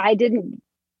I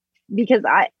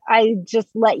just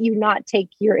let you not take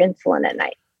your insulin at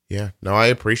night. Yeah, no, I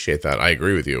appreciate that. I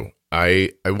agree with you.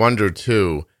 I wonder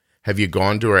too, have you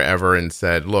gone to her ever and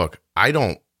said, look, I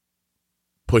don't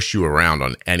push you around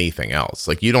on anything else.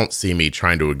 Like you don't see me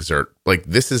trying to exert, like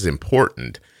this is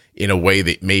important in a way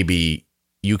that maybe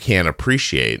you can't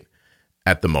appreciate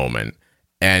at the moment.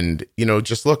 And,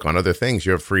 just look on other things.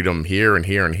 You have freedom here and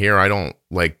here and here. I don't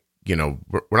we're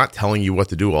not telling you what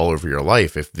to do all over your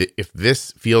life. If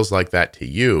this feels like that to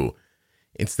you,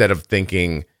 instead of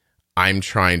thinking I'm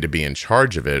trying to be in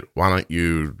charge of it, why don't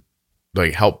you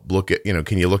like help look at,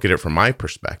 can you look at it from my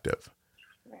perspective?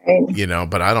 Right.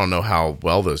 But I don't know how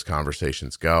well those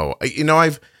conversations go.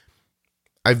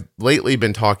 I've lately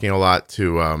been talking a lot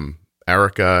to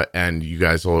Erica, and you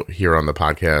guys will hear on the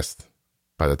podcast,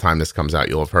 by the time this comes out,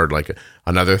 you'll have heard like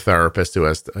another therapist who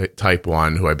has type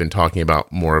 1, who I've been talking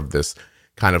about more of this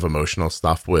kind of emotional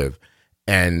stuff with.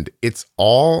 And it's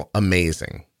all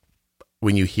amazing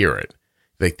when you hear it,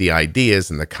 like the ideas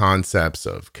and the concepts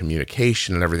of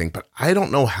communication and everything. But I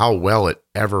don't know how well it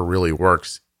ever really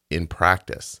works in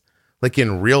practice, like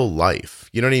in real life.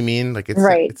 You know what I mean? Like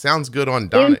Right. It sounds good on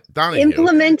Donahue.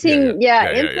 Implementing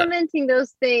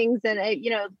those things. And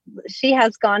she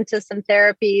has gone to some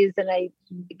therapies, and I've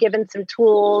given some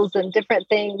tools and different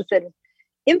things, and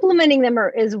implementing them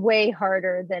is way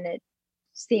harder than it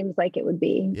seems like it would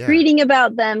be. Yeah. Reading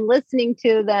about them, listening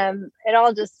to them, it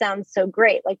all just sounds so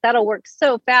great. Like that'll work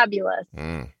so fabulous.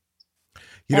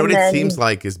 You know what it seems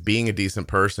like is being a decent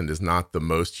person is not the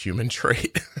most human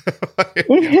trait.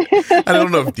 I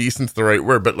don't know if decent's the right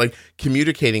word, but like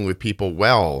communicating with people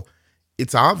well,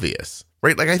 it's obvious,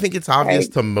 right? Like I think it's obvious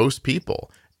to most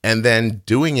people. And then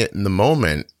doing it in the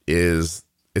moment it's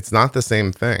not the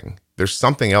same thing. There's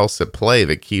something else at play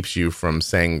that keeps you from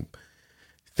saying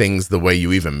things the way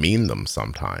you even mean them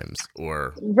sometimes.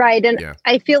 Right. And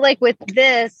I feel like with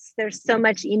this, there's so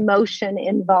much emotion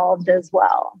involved as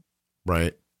well.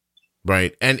 Right.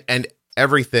 And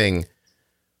everything,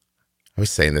 I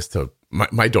was saying this to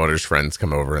my daughter's friends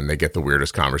come over, and they get the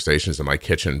weirdest conversations in my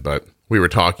kitchen, but we were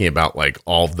talking about like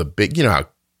all the big, how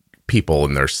people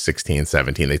in their 16,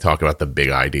 17, they talk about the big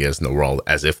ideas in the world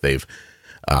as if they've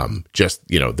just,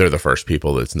 they're the first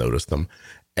people that's noticed them.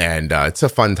 And it's a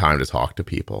fun time to talk to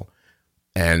people.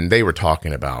 And they were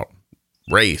talking about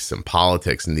race and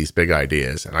politics and these big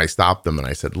ideas. And I stopped them and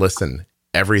I said, listen,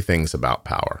 everything's about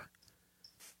power.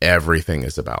 Everything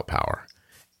is about power.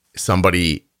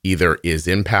 Somebody either is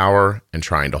in power and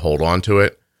trying to hold on to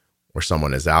it, or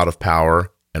someone is out of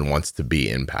power and wants to be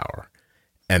in power.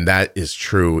 And that is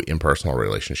true in personal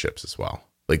relationships as well.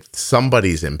 Like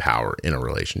somebody's in power in a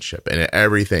relationship, and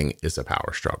everything is a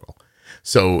power struggle.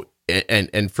 So,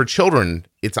 and for children,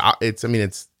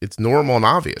 it's normal and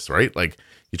obvious, right? Like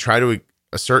you try to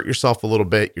assert yourself a little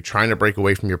bit. You're trying to break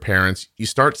away from your parents. You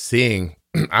start seeing,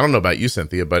 I don't know about you,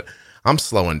 Cynthia, but I'm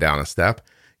slowing down a step.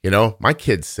 My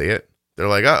kids see it. They're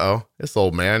like, uh-oh, this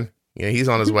old man, he's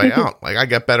on his way out. Like I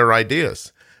got better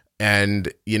ideas.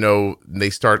 And, they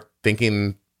start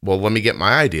thinking, well, let me get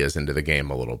my ideas into the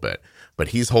game a little bit. But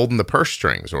he's holding the purse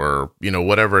strings, or,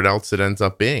 whatever else it ends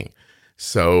up being.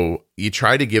 So you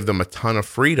try to give them a ton of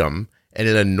freedom. And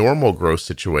in a normal growth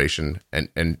situation,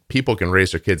 and people can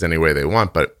raise their kids any way they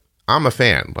want, but I'm a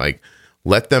fan. Like,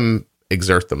 let them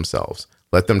exert themselves.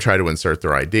 Let them try to insert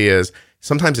their ideas.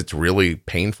 Sometimes it's really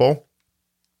painful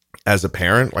as a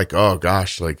parent. Like, oh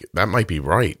gosh, like that might be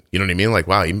right. You know what I mean? Like,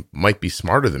 wow, he might be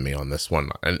smarter than me on this one.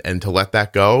 And to let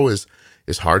that go is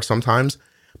hard sometimes.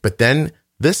 But then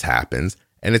this happens,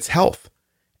 and it's health.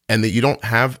 And that you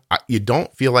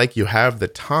don't feel like you have the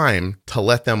time to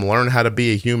let them learn how to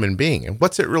be a human being. And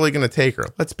what's it really going to take her?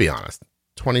 Let's be honest.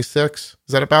 26?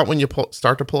 Is that about when you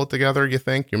start to pull it together, you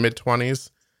think? Your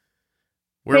mid-20s?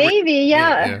 Maybe,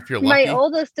 yeah. If you're lucky. My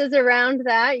oldest is around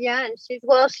that, yeah. And she's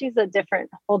a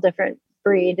whole different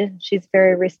breed. She's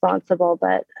very responsible,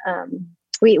 but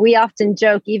we often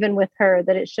joke, even with her,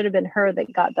 that it should have been her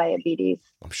that got diabetes.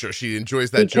 I'm sure she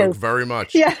enjoys that joke very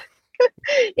much. Yeah.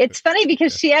 It's funny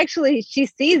because she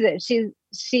sees it.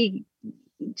 She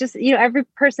just, every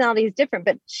personality is different,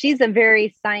 but she's a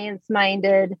very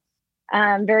science-minded,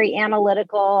 very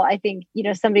analytical. I think,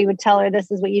 somebody would tell her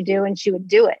this is what you do, and she would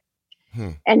do it.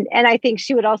 And I think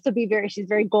she would also be she's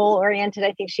very goal oriented.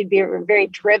 I think she'd be very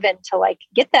driven to like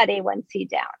get that A1C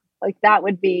down. Like that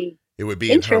would be, it would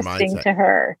be interesting to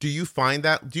her. Do you find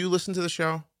that? Do you listen to the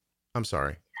show? I'm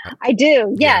sorry. I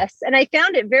do. Yes. Yeah. And I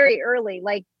found it very early,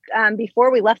 like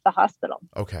before we left the hospital.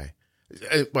 Okay.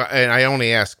 And I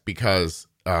only ask because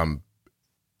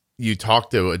you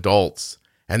talk to adults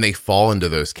and they fall into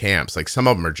those camps. Like some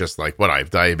of them are just like, what, I have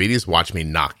diabetes? Watch me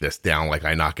knock this down like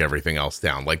I knock everything else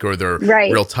down. Like, or they're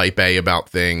real type A about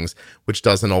things, which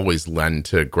doesn't always lend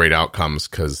to great outcomes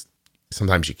because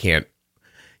sometimes you can't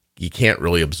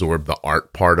really absorb the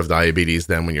art part of diabetes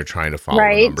then when you're trying to follow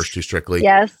the numbers too strictly.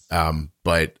 Yes.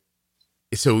 But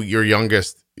so your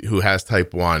youngest who has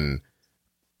type 1,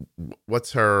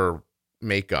 what's her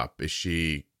makeup? Is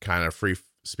she kind of free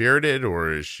spirited,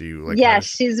 or is she like? Yes,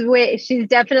 she's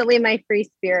definitely my free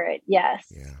spirit.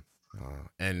 Yes. Yeah.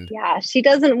 And yeah, she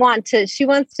doesn't want to. She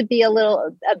wants to be a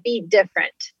beat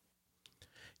different.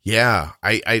 Yeah.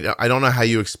 I don't know how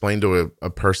you explain to a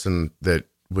person that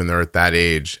when they're at that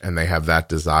age and they have that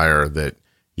desire that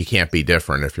you can't be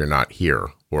different if you're not here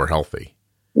or healthy.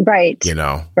 Right. You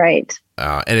know? Right.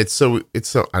 And it's so,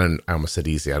 I almost said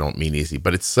easy. I don't mean easy,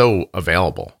 but it's so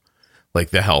available, like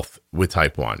the health with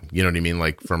type 1, you know what I mean?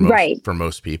 Like for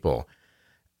most people.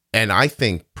 And I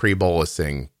think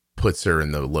pre-bolusing puts her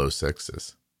in the low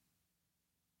 6s.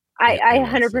 I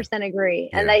 100% agree.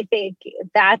 Yeah. And I think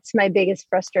that's my biggest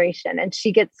frustration. And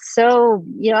she gets so,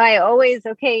 I always,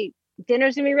 okay,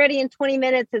 dinner's gonna be ready in 20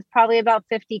 minutes. It's probably about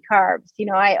 50 carbs.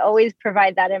 I always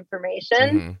provide that information.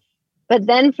 Mm-hmm. But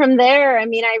then from there, I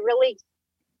mean, I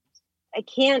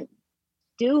can't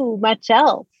do much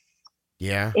else.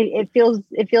 Yeah. It feels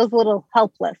a little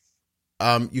helpless.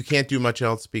 You can't do much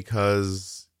else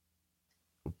because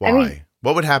why? I mean,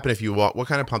 what would happen if you walk? What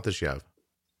kind of pump does she have?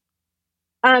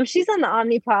 She's on the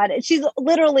Omnipod. She's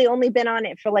literally only been on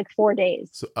it for like 4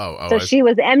 days. So she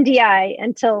was MDI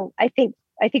until I think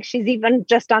she's even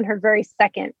just on her very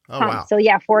second pump. Wow. So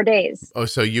yeah, 4 days. Oh,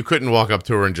 so you couldn't walk up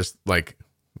to her and just like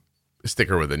stick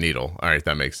her with a needle. All right,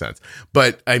 that makes sense.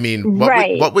 But I mean,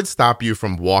 what would stop you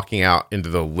from walking out into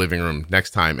the living room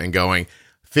next time and going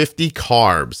 50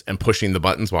 carbs and pushing the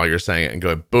buttons while you're saying it and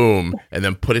go boom, and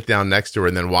then put it down next to her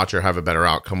and then watch her have a better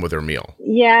outcome with her meal?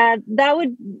 Yeah, that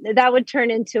would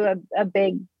turn into a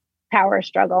big power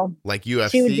struggle. Like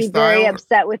UFC she would be style? very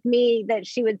upset with me that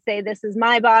she would say, this is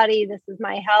my body, this is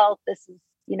my health, this is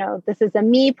a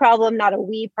me problem, not a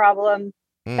we problem.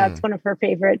 That's one of her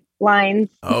favorite lines.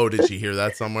 Oh, did she hear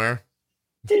that somewhere?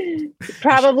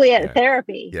 Probably at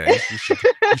therapy. Yeah,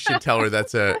 you should tell her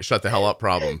that's a shut the hell up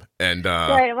problem. And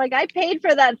right, I'm like, I paid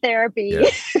for that therapy.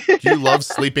 Yeah. Do you love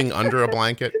sleeping under a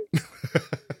blanket?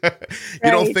 You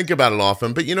don't think about it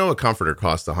often, but a comforter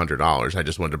costs $100. I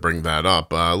just wanted to bring that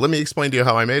up. Let me explain to you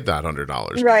how I made that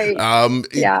 $100. Right.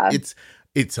 Yeah.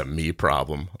 It's a me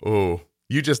problem. Oh,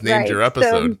 you just named your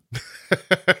episode.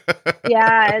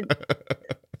 Yeah.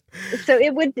 So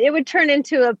it would turn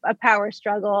into a power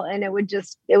struggle, and it would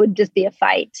just be a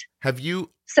fight.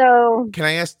 So can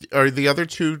I ask, are the other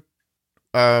two,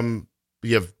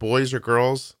 you have boys or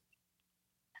girls?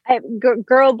 I have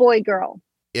girl, boy, girl.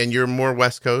 And you're more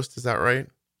West Coast, is that right?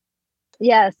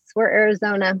 Yes, we're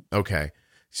Arizona. Okay.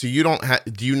 So you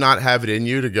do you not have it in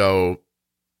you to go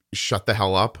shut the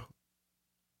hell up?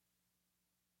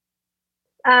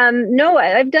 No,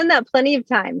 I've done that plenty of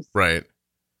times. Right.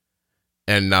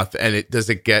 And nothing. And does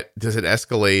it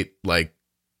escalate? Like,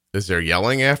 is there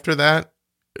yelling after that?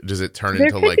 Does it turn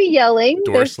into like yelling?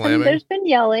 Door slamming? There's been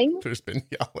yelling. There's been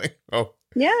yelling. Oh,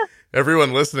 yeah.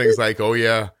 Everyone listening is like, oh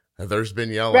yeah, there's been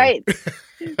yelling. Right.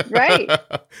 Right.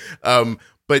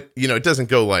 But it doesn't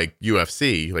go like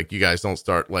UFC. Like you guys don't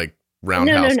start like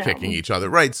roundhouse kicking each other,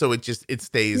 right? So it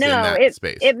stays in that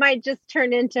space. It might just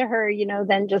turn into her,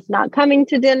 then just not coming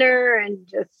to dinner and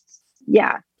just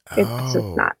it's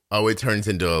just not. Oh, it turns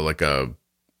into I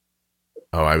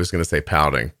was going to say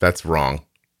pouting. That's wrong.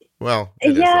 Well,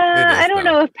 I don't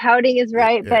know if pouting is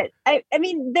right, but I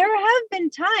mean, there have been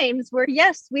times where,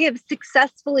 yes, we have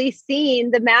successfully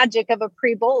seen the magic of a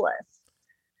pre-bolus.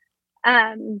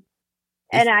 And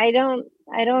I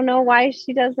don't know why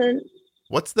she doesn't.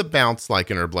 What's the bounce like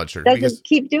in her blood sugar?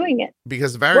 Keep doing it.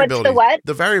 Because variability,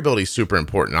 the variability is super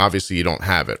important. Obviously, you don't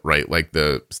have it, right? Like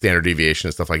the standard deviation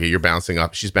and stuff like that. You're bouncing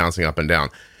up. She's bouncing up and down.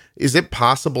 Is it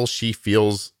possible she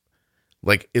feels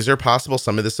like? Is there possible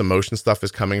some of this emotion stuff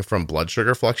is coming from blood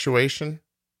sugar fluctuation?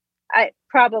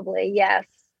 Probably yes.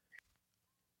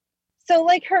 So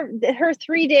like her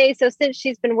 3 days. So since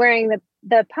she's been wearing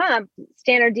the pump,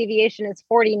 standard deviation is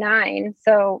 49.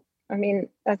 So I mean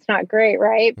that's not great,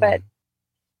 right? But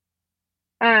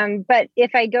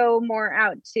if I go more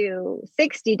out to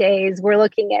 60 days, we're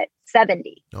looking at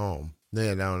 70. Oh,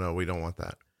 yeah, no, we don't want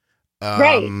that.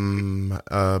 Right.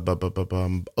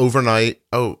 Overnight.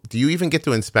 Oh, do you even get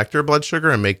to inspect her blood sugar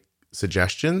and make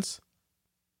suggestions?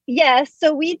 Yes,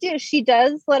 so we do. She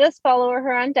does let us follow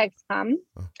her on Dexcom.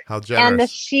 Oh, how generous. And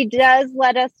she does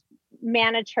let us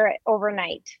manage her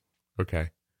overnight.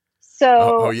 Okay.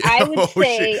 So I would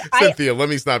say, Cynthia, let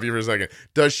me stop you for a second.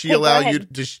 Does she allow you?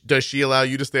 Does she allow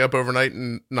you to stay up overnight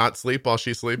and not sleep while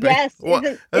she's sleeping? Yes,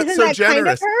 that's so generous. Kind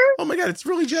of her? Oh my God, it's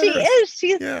really generous. She is.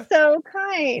 She's so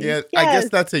kind. Yeah, yes. I guess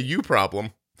that's a you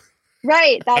problem.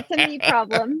 Right, that's a me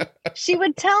problem. She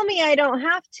would tell me I don't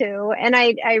have to, and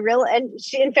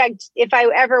she, in fact, if I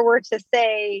ever were to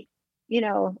say,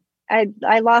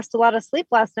 I lost a lot of sleep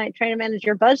last night trying to manage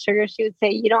your blood sugar, she would say,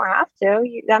 you don't have to.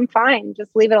 I'm fine.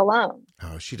 Just leave it alone.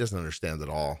 Oh, she doesn't understand at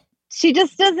all. She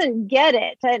just doesn't get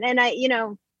it. And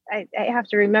I have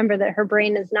to remember that her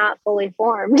brain is not fully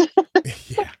formed.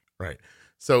 Yeah, right.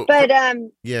 So, But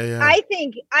yeah. I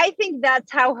think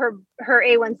that's how her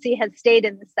A1C has stayed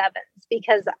in the sevens,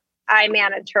 because I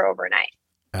manage her overnight.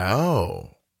 Oh,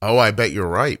 I bet you're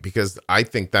right, because I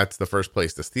think that's the first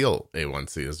place to steal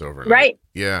A1C is overnight. Right.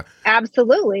 Yeah.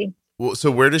 Absolutely. Well,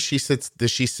 so where does she sit? Does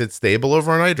she sit stable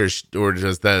overnight, or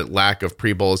does that lack of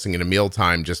pre-bolusing in a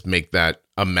mealtime just make that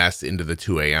a mess into the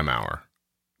 2 a.m. hour?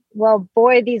 Well,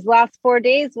 boy, these last 4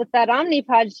 days with that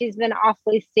Omnipod, she's been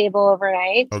awfully stable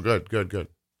overnight. Oh, good.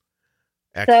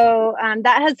 Excellent. So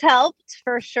that has helped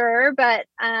for sure. But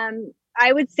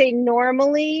I would say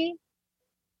normally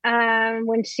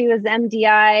when she was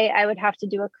MDI, I would have to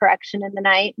do a correction in the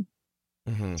night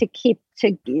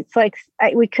it's like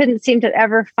we couldn't seem to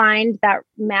ever find that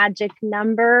magic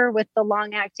number with the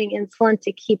long acting insulin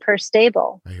to keep her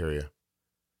stable. I hear you.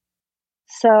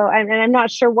 So I'm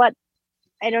not sure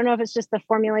I don't know if it's just the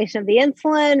formulation of the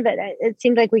insulin, but it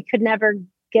seemed like we could never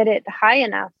get it high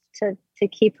enough to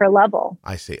keep her level.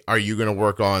 I see. Are you going to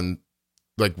work on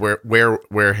like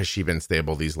where has she been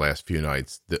stable these last few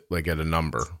nights? Like at a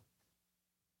number?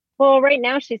 Well, right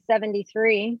now she's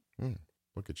 73.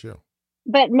 Look at you.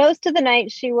 But most of the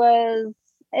night she was,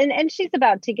 and she's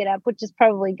about to get up, which is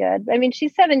probably good. I mean,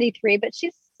 she's 73, but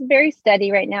she's very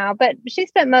steady right now. But she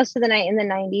spent most of the night in the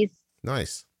 90s.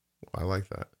 Nice. I like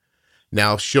that.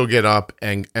 Now she'll get up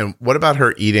and what about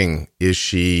her eating? Is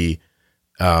she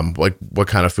like what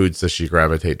kind of foods does she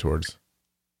gravitate towards?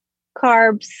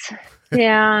 Carbs.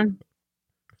 Yeah.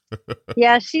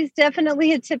 Yeah, she's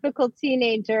definitely a typical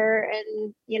teenager,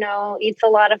 and eats a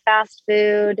lot of fast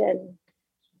food, and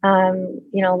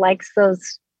likes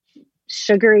those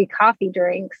sugary coffee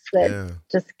drinks that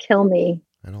just kill me.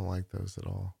 I don't like those at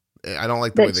all. I don't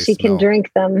like the way they smell. She can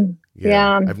drink them.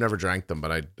 Yeah. I've never drank them,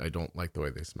 but I don't like the way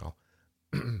they smell.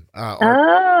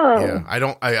 Yeah.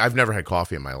 I've never had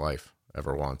coffee in my life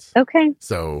ever once. Okay.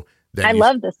 So I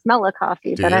love the smell of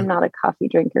coffee, but I'm not a coffee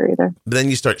drinker either. Then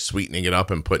you start sweetening it up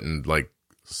and putting like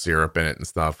syrup in it and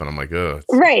stuff, and I'm like, oh,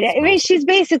 right. I mean, she's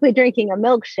basically drinking a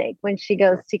milkshake when she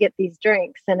goes to get these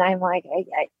drinks, and I'm like,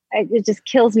 it just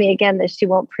kills me again that she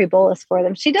won't pre-bolus for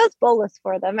them. She does bolus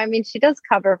for them. I mean, she does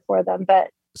cover for them, but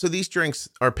so these drinks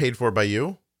are paid for by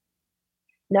you?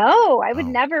 No, I would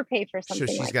never pay for something.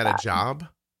 So she's got a job?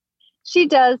 She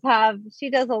does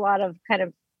a lot of kind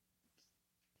of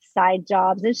side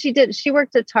jobs, and she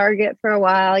worked at Target for a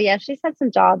while. Yeah, she's had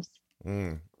some jobs.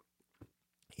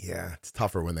 Yeah, it's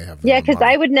tougher when they have because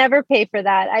I would never pay for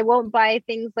that. I won't buy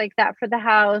things like that for the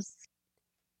house.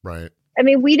 Right. I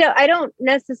mean, I don't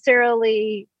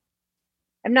necessarily,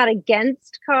 I'm not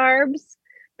against carbs,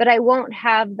 but I won't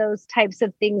have those types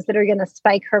of things that are going to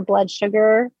spike her blood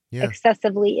sugar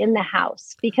excessively in the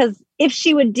house. Because if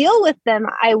she would deal with them,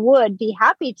 I would be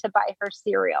happy to buy her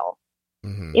cereal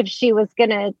if she was going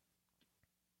to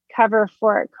cover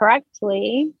for it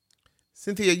correctly.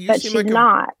 Cynthia, you seem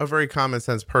like a very common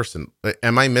sense person.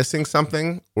 Am I missing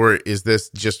something, or is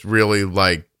this just really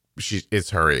like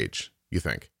it's her age, you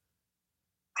think?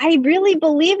 I really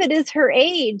believe it is her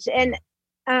age. And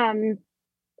I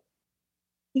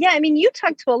mean, you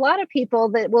talk to a lot of people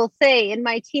that will say in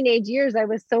my teenage years, I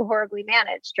was so horribly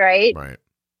managed, right? Right.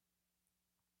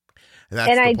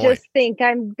 And I just think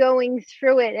I'm going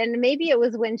through it. And maybe it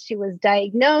was when she was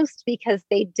diagnosed, because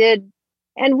they did.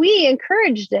 And we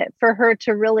encouraged it for her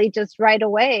to really just right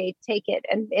away take it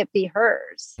and it be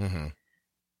hers.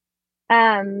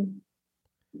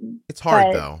 It's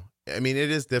hard though. I mean,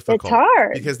 it is difficult. It's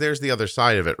hard. Because there's the other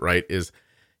side of it, right? Is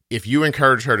if you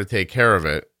encourage her to take care of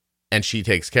it and she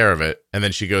takes care of it, and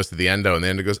then she goes to the endo and the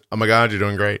endo goes, oh my God, you're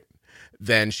doing great.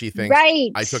 Then she thinks,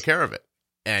 I took care of it.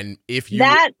 And if you...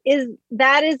 That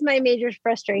is my major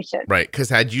frustration. Right. Because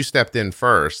had you stepped in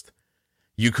first,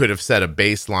 you could have set a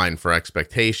baseline for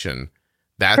expectation.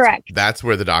 Correct. That's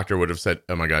where the doctor would have said,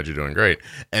 oh my God, you're doing great.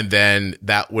 And then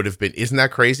that would have been, isn't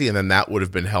that crazy? And then that would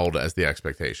have been held as the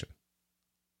expectation.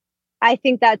 I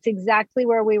think that's exactly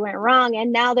where we went wrong.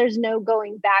 And now there's no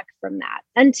going back from that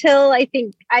until I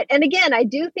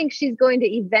do think she's going to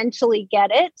eventually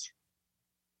get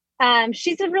it.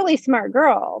 She's a really smart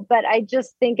girl, but I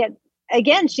just think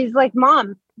she's like,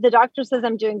 Mom, the doctor says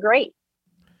I'm doing great.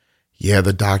 Yeah,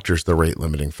 the doctor's the rate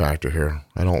limiting factor here.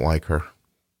 I don't like her.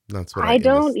 That's what I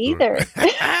don't either.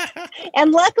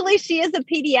 And luckily she is a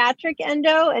pediatric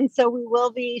endo. And so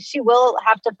she will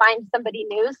have to find somebody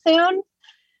new soon.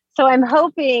 So I'm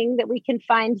hoping that we can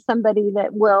find somebody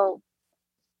that will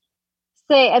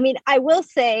say, I mean, I will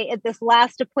say at this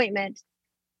last appointment,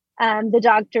 the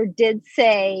doctor did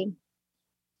say,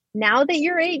 now that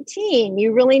you're 18,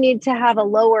 you really need to have a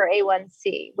lower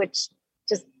A1C, which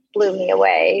just blew me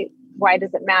away. Why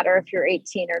does it matter if you're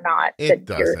 18 or not? It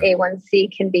that your doesn't.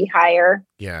 A1C can be higher.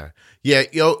 Yeah. Yeah.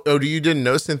 You didn't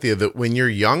know, Cynthia, that when you're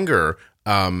younger,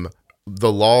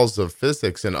 the laws of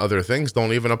physics and other things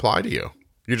don't even apply to you.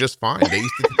 You're just fine.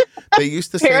 They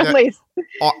used to say Apparently.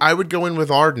 that. I would go in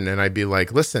with Arden and I'd be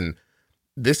like, listen,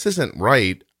 this isn't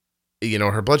right. You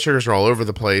know, her blood sugars are all over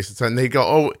the place. And they go,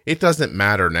 oh, it doesn't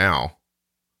matter now.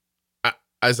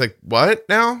 I was like, what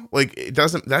now? Like,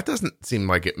 that doesn't seem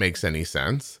like it makes any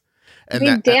sense. And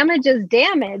I mean, damage is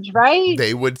damage, right?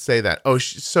 They would say that, oh,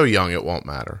 she's so young, it won't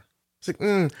matter. It's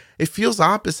like, it feels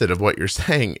opposite of what you're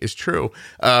saying is true.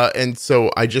 And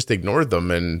so I just ignored them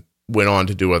and went on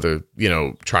to do other,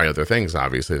 try other things,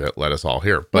 obviously, that led us all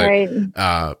here. But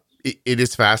right. It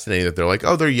is fascinating that they're like,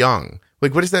 oh, they're young.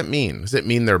 Like, what does that mean? Does it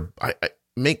mean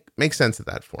make sense of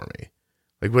that for me?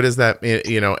 Like, what does that mean?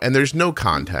 And there's no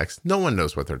context. No one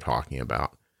knows what they're talking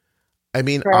about. I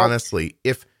mean, Correct. honestly,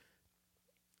 if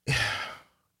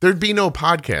there'd be no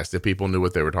podcast if people knew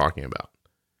what they were talking about.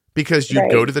 Because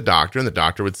you'd go to the doctor and the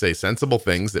doctor would say sensible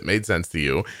things that made sense to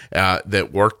you,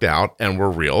 that worked out and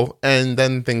were real. And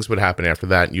then things would happen after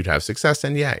that and you'd have success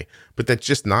and yay. But that's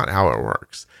just not how it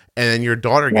works. And then your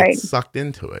daughter gets sucked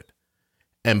into it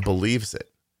and believes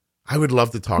it. I would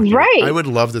love to talk to I would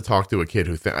love to talk to a kid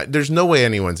who there's no way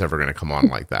anyone's ever going to come on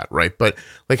like that. Right. But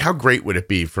like, how great would it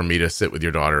be for me to sit with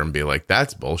your daughter and be like,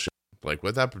 that's bullshit. Like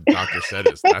what that doctor said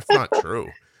that's not true.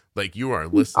 Like you are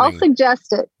listening. I'll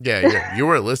suggest it. Yeah. You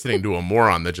are listening to a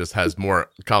moron that just has more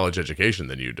college education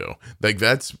than you do. Like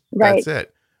that's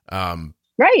it.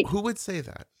 Right. Who would say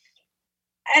that?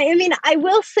 I mean, I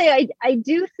will say, I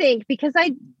do think because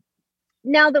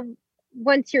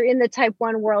once you're in the type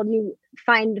 1 world, you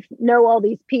know all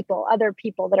these other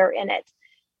people that are in it.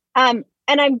 And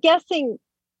I'm guessing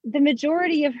the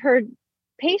majority of her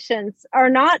patients are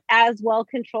not as well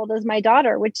controlled as my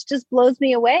daughter, which just blows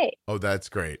me away. Oh, that's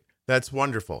great. That's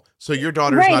wonderful. So your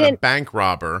daughter's not a bank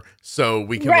robber, so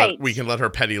we can let her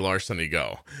petty larceny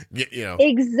go.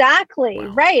 Exactly.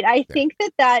 Wow. Right. I think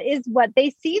that is what they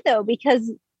see though,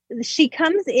 because she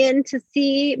comes in to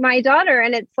see my daughter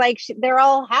and it's like they're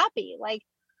all happy. Like,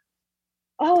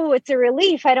 oh, it's a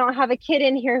relief. I don't have a kid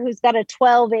in here who's got a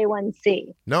 12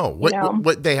 A1C. No,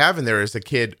 what they have in there is a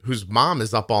kid whose mom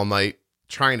is up all night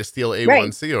trying to steal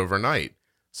A1C overnight.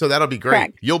 So that'll be great.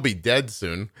 Correct. You'll be dead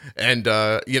soon. And,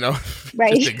 just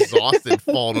exhausted,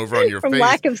 falling over on your From face.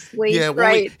 lack of sleep. Yeah,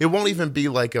 it won't even be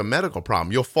like a medical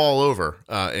problem. You'll fall over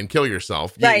and kill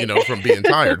yourself, from being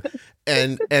tired.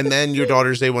 And then your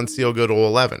daughter's A1C will go to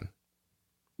 11.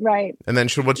 Right. And then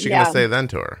what's she going to say then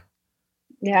to her?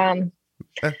 Yeah.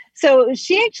 So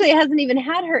she actually hasn't even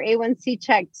had her A1C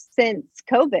checked since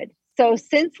COVID. So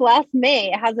since last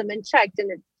May, it hasn't been checked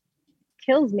and it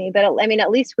kills me. But I mean,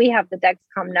 at least we have the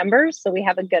Dexcom numbers, so we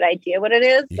have a good idea what it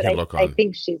is. But I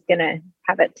think she's going to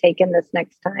have it taken this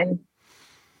next time.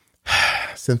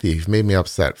 Cynthia, you've made me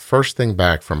upset. First thing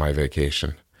back from my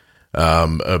vacation.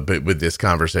 But with this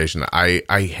conversation,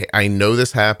 I know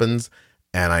this happens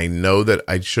and I know that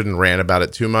I shouldn't rant about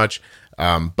it too much.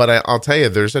 But I'll tell you,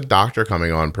 there's a doctor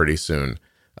coming on pretty soon,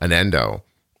 an endo,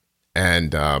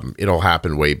 and it'll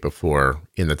happen way before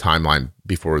in the timeline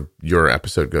before your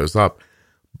episode goes up.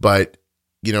 But,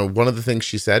 one of the things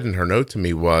she said in her note to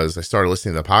me was, I started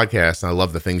listening to the podcast and I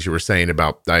love the things you were saying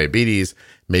about diabetes,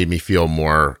 made me feel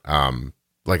more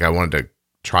like I wanted to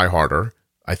try harder,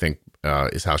 I think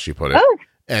is how she put it. Oh,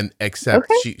 and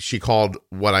except she called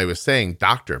what I was saying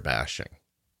doctor bashing.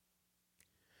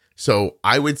 So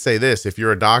I would say this, if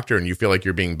you're a doctor and you feel like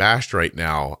you're being bashed right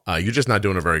now, you're just not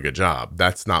doing a very good job.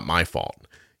 That's not my fault.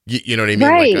 You know what I mean?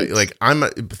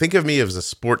 Right. Think of me as a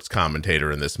sports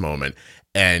commentator in this moment,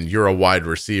 and you're a wide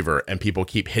receiver and people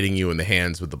keep hitting you in the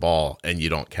hands with the ball and you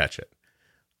don't catch it.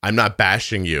 I'm not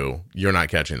bashing you. You're not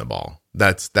catching the ball.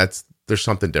 There's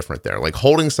something different there. Like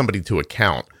holding somebody to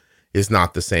account is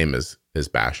not the same as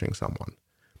bashing someone.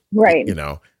 Right.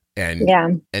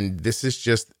 And this is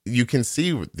just, you can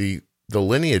see the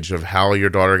lineage of how your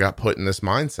daughter got put in this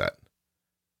mindset.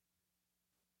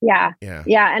 Yeah.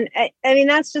 And I mean,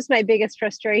 that's just my biggest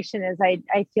frustration is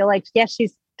I feel like, yes,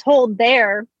 she's told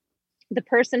the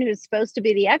person who's supposed to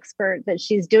be the expert that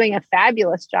she's doing a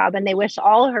fabulous job and they wish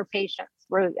all her patients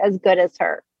were as good as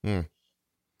her. And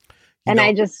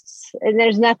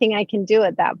there's nothing I can do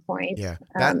at that point. Yeah.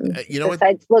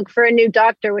 Besides look for a new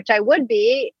doctor, which I would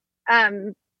be,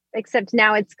 except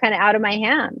now it's kind of out of my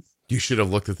hands. You should have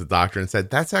looked at the doctor and said,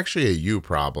 that's actually a you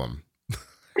problem.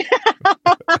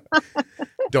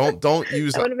 Don't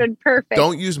use, that would have been perfect.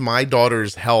 Don't use my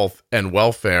daughter's health and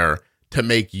welfare to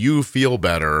make you feel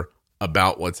better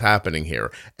about what's happening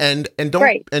here. And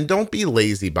don't be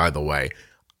lazy, by the way.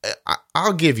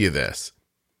 I'll give you this.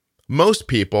 Most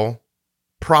people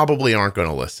probably aren't going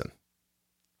to listen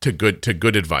to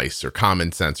good advice or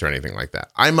common sense or anything like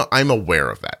that. I'm aware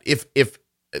of that. If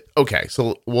okay,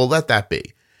 so we'll let that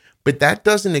be. But that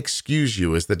doesn't excuse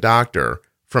you as the doctor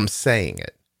from saying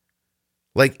it.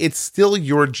 Like, it's still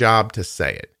your job to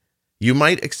say it. You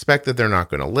might expect that they're not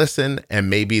going to listen, and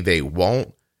maybe they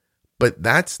won't, but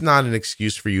that's not an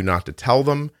excuse for you not to tell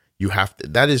them. You have to,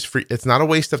 that is free. It's not a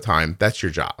waste of time. That's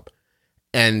your job.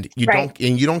 And you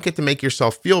don't get to make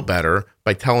yourself feel better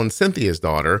by telling Cynthia's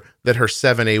daughter that her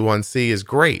 7A1C is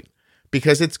great,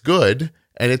 because it's good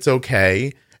and it's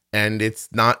okay and it's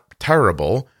not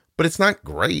terrible, but it's not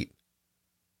great.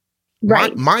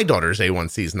 Right. My daughter's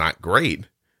A1C is not great,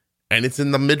 and it's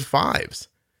in the mid fives.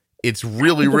 It's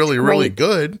really, really, really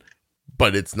good,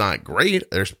 but it's not great.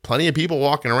 There's plenty of people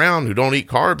walking around who don't eat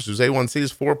carbs whose A1C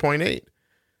is 4.8.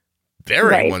 Their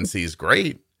A1C is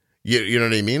great. You know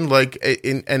what I mean? Like,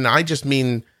 and I just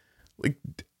mean, like,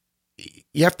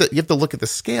 you have to look at the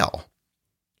scale.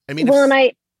 I mean, well, and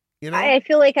I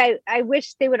feel like I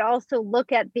wish they would also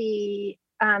look at the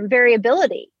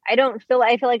variability. I feel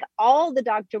like all the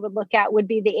doctor would look at would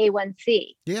be the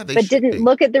A1C. Yeah, but didn't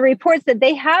look at the reports that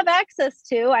they have access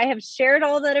to. I have shared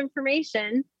all that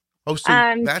information. Oh, so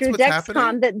that's through what's Dexcom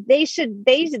happening? that they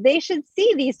should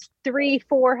see these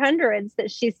 300-400s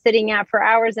that she's sitting at for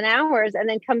hours and hours, and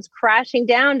then comes crashing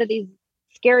down to these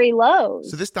scary lows.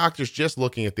 So this doctor's just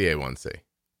looking at the A1C.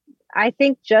 I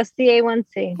think just the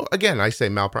A1C. Well, again, I say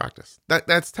malpractice.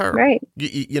 That's terrible. Right.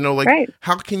 You know, like, right.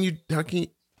 how can you,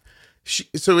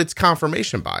 so it's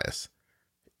confirmation bias.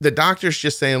 The doctor's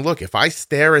just saying, look, if I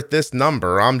stare at this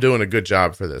number, I'm doing a good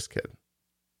job for this kid.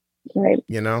 Right.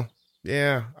 You know?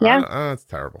 Yeah. Yeah. That's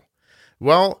terrible.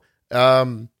 Well,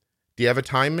 do you have a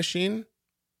time machine?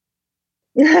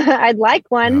 I'd like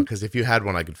one. Because if you had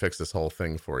one, I could fix this whole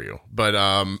thing for you. But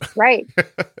right.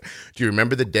 Do you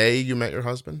remember the day you met your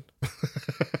husband?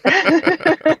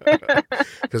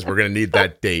 Because we're gonna need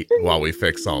that date while we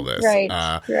fix all this. Right.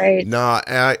 Right. No,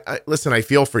 I listen. I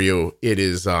feel for you. It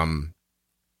is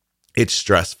it's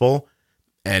stressful,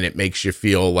 and it makes you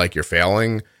feel like you're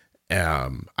failing.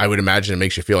 I would imagine it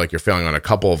makes you feel like you're failing on a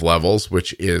couple of levels,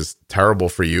 which is terrible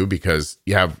for you because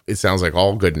you have, it sounds like,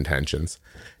 all good intentions.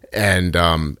 And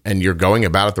you're going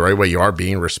about it the right way. You are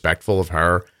being respectful of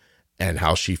her and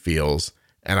how she feels.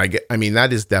 And I mean,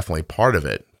 that is definitely part of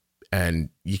it. And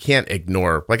you can't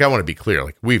ignore, like, I want to be clear,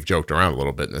 like, we've joked around a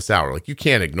little bit in this hour. Like, you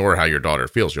can't ignore how your daughter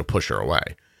feels. You'll push her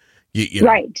away. You know?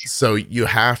 Right. So you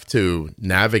have to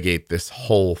navigate this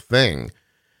whole thing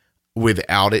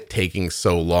without it taking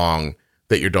so long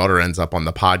that your daughter ends up on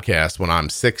the podcast when I'm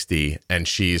 60 and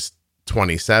she's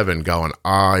 27 going,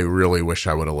 I really wish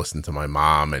I would have listened to my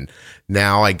mom. And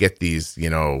now I get these, you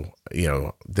know,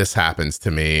 this happens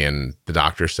to me and the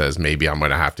doctor says, maybe I'm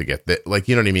going to have to get that. Like,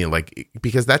 you know what I mean? Like,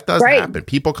 because that does happen.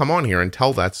 People come on here and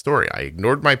tell that story. I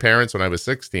ignored my parents when I was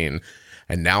 16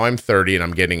 and now I'm 30 and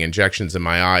I'm getting injections in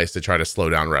my eyes to try to slow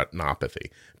down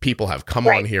retinopathy. People have come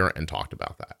on here and talked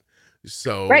about that.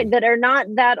 So that are not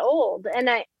that old. And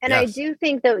I do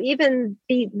think, though, even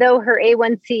though her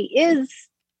A1C is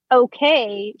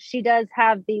okay, she does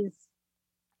have these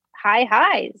high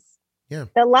highs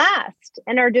that last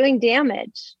and are doing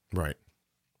damage. Right.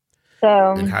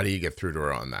 So, and how do you get through to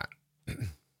her on that?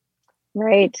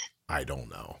 Right. I don't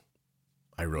know.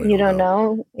 I really you don't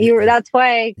know. That's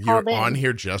why I called you're in. On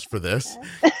here just for this.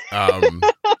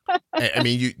 I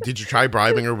mean, did you try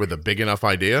bribing her with a big enough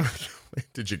idea?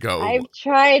 Did you go? I've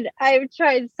tried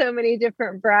so many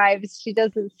different bribes. She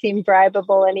doesn't seem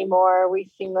bribable anymore. We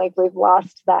seem like we've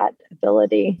lost that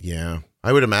ability. Yeah,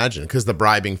 I would imagine, because the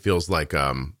bribing feels like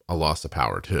a loss of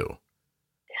power too.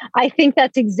 I think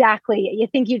that's exactly it. You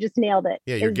think you just nailed it.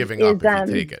 Yeah, you're giving up if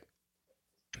you take it.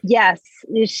 Yes,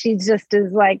 she just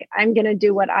is like, I'm going to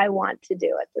do what I want to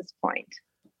do at this point.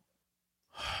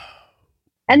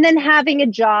 And then having a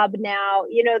job now,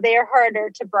 they're harder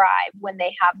to bribe when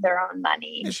they have their own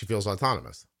money. Yeah, she feels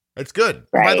autonomous. It's good.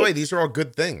 Right. By the way, these are all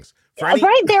good things. Right.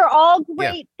 They're all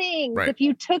great things. Right. If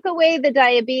you took away the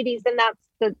diabetes, and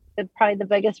that's probably the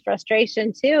biggest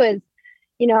frustration too, is,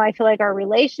 I feel like our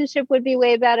relationship would be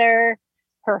way better.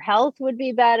 Her health would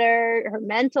be better. Her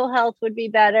mental health would be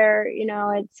better.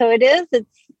 It's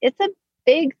a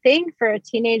big thing for a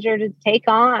teenager to take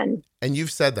on. And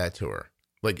you've said that to her.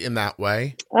 Like, in that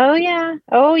way? Oh,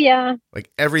 yeah. Like,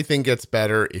 everything gets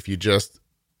better if you just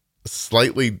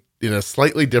in a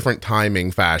slightly different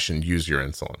timing fashion, use your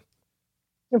insulin.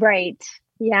 Right.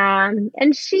 Yeah.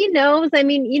 And she knows, I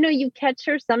mean, you catch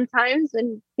her sometimes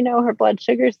when, her blood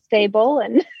sugar's stable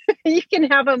and you can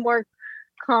have a more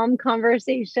calm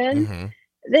conversation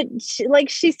Mm-hmm. that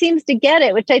she seems to get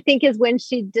it, which I think is when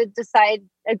she did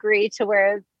agree to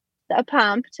wear a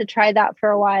pump to try that for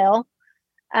a while.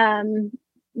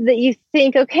 That you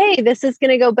think, okay, this is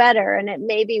going to go better. And it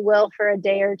maybe will for a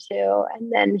day or two.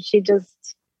 And then she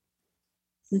just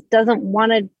doesn't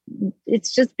want to.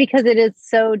 It's just because it is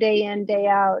so day in, day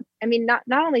out. I mean, not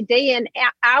only day in,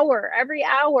 every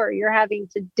hour you're having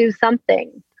to do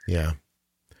something. Yeah.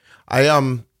 I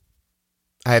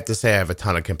have to say I have a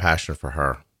ton of compassion for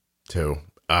her too.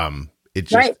 It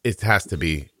just, Right. it has to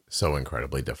be so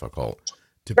incredibly difficult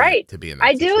to be in that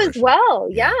I do as situation. well.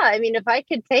 Yeah. I mean, if I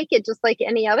could take it just like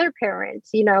any other parent,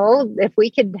 if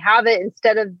we could have it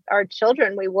instead of our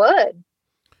children, we would.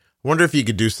 I wonder if you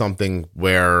could do something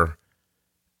where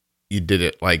you did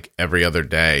it like every other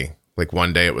day. Like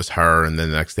one day it was her and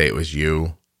then the next day it was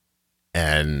you.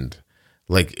 And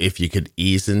like if you could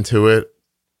ease into it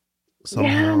somehow.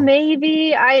 Yeah,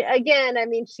 maybe. I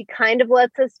mean, she kind of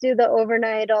lets us do the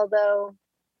overnight, although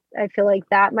I feel like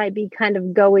that might be kind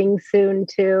of going soon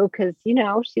too, because,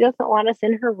 she doesn't want us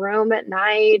in her room at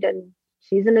night, and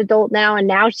she's an adult now, and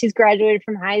now she's graduated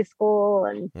from high school.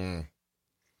 And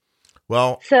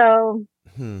Well, so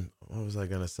what was I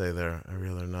going to say there? Every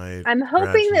other night. I'm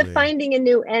hoping that finding a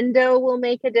new endo will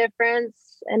make a difference.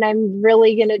 And I'm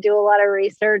really going to do a lot of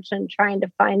research and trying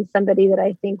to find somebody that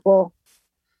I think will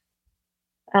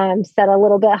set a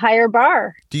little bit higher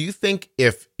bar. Do you think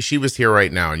if she was here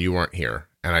right now and you weren't here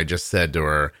and I just said to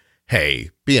her, hey,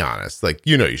 be honest, like,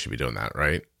 you should be doing that,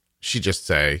 right? She'd just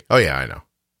say, oh yeah, I know.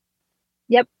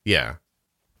 Yep. Yeah. Do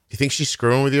you think she's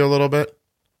screwing with you a little bit?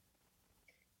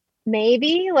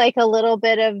 Maybe like a little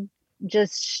bit of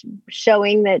just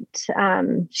showing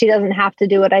that she doesn't have to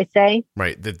do what I say.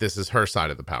 Right. That this is her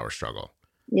side of the power struggle.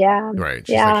 Yeah. Right.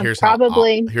 She's yeah, like,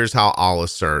 here's how I'll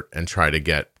assert and try to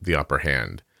get the upper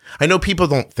hand. I know people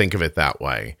don't think of it that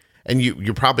way. And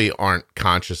you probably aren't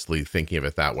consciously thinking of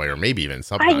it that way, or maybe even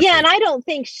subconsciously. And I don't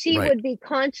think she would be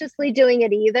consciously doing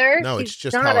it either. No, She's it's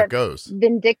just not how it goes.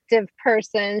 Vindictive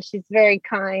person. She's very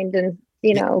kind and,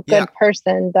 good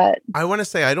person. But I want to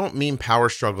say, I don't mean power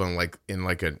struggle in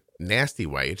like a nasty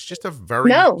way. It's just a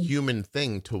very human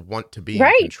thing to want to be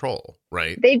in control,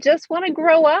 right? They just want to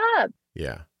grow up.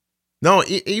 Yeah. No,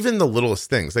 even the littlest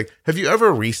things. Like, have you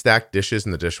ever restacked dishes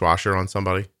in the dishwasher on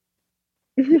somebody?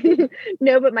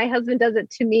 No, but my husband does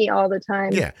it to me all the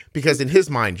time. Yeah, because in his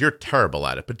mind, you're terrible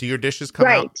at it. But do your dishes come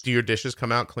out? Do your dishes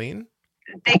come out clean?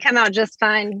 They come out just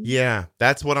fine. Yeah,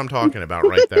 that's what I'm talking about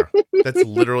right there. That's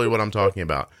literally what I'm talking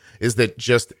about. Is that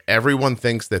just everyone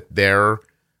thinks that their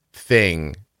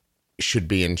thing should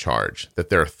be in charge, that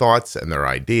their thoughts and their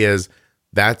ideas,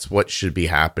 that's what should be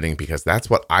happening because that's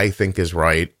what I think is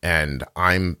right. And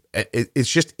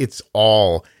it's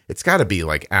got to be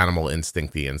like animal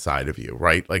instincty inside of you,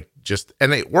 right? Like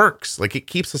and it works. Like it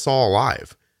keeps us all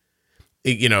alive,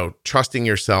 trusting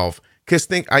yourself. Because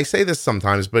I say this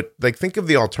sometimes, but like think of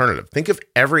the alternative. Think of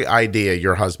every idea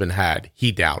your husband had,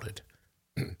 he doubted.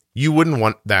 You wouldn't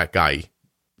want that guy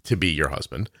to be your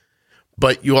husband,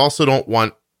 but you also don't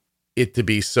want it to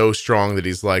be so strong that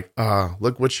he's like,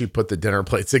 look what she put the dinner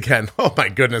plates again. Oh my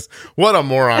goodness, what a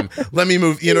moron. Let me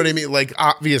move. You know what I mean? Like,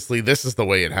 obviously this is the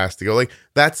way it has to go. Like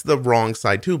that's the wrong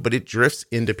side too, but it drifts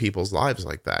into people's lives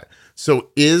like that. So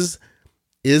is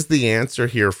the answer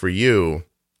here for you,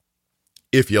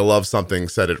 if you love something,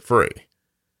 set it free?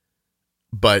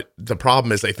 But the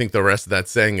problem is, I think the rest of that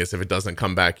saying is, if it doesn't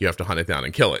come back, you have to hunt it down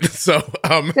and kill it. So,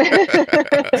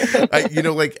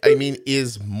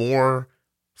 is more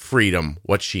freedom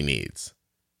what she needs?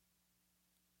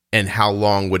 And how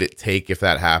long would it take, if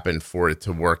that happened, for it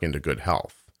to work into good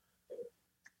health?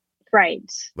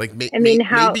 Right. Like,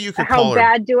 maybe you could call her. How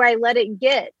bad do I let it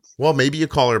get? Well, maybe you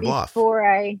call her bluff.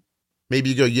 Maybe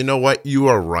you go, you know what? You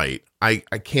are right. I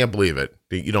can't believe it.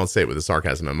 You don't say it with the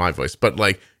sarcasm in my voice, but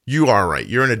like, you are right.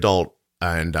 You're an adult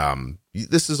and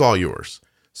this is all yours.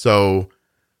 So,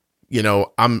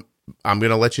 I'm going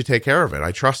to let you take care of it.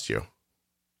 I trust you.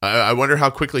 I wonder how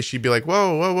quickly she'd be like,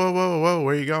 whoa, where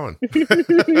are you going?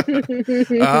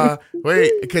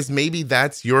 Wait, because maybe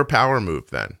that's your power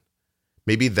move then.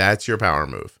 Maybe that's your power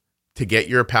move. To get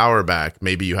your power back,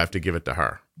 maybe you have to give it to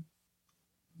her.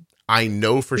 I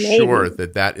know for sure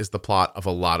that is the plot of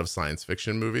a lot of science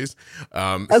fiction movies.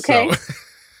 Okay.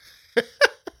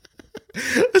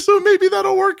 So maybe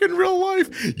that'll work in real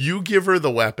life. You give her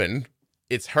the weapon.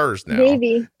 It's hers now.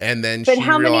 Maybe. And then but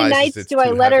how many nights do I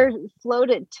let her float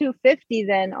at 250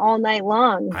 then all night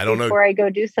long? I don't know. Before I go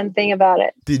do something about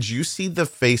it. Did you see the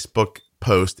Facebook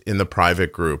post in the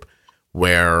private group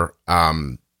where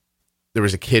there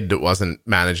was a kid that wasn't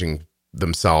managing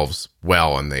themselves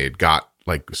well, and they had got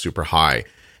like super high.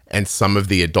 And some of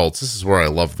the adults, this is where I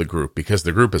love the group, because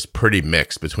the group is pretty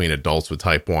mixed between adults with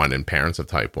type 1 and parents of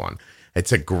type 1.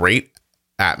 It's a great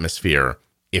atmosphere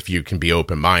if you can be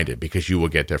open-minded, because you will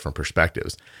get different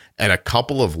perspectives. And a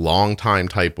couple of longtime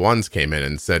type 1s came in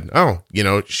and said, oh,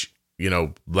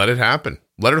 let it happen.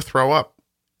 Let her throw up.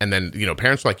 And then,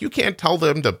 parents were like, you can't tell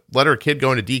them to let her kid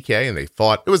go into DK. And they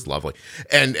thought it was lovely.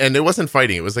 And it wasn't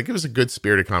fighting. It was like, it was a good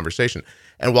spirited conversation.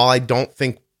 And while I don't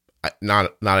think,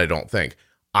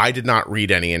 I did not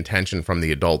read any intention from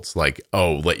the adults like,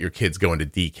 oh, let your kids go into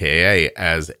DKA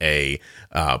as a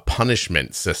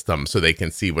punishment system so they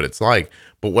can see what it's like.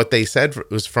 But what they said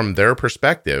was, from their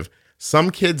perspective,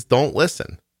 some kids don't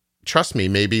listen. Trust me,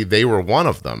 maybe they were one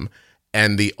of them.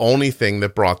 And the only thing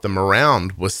that brought them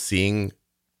around was seeing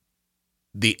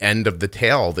the end of the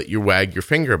tail that you wag your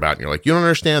finger about. And you're like, you don't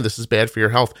understand, this is bad for your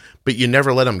health. But you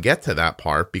never let them get to that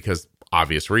part because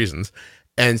obvious reasons.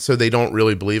 And so they don't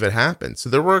really believe it happened. So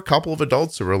there were a couple of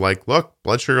adults who were like, look,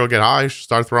 blood sugar will get high,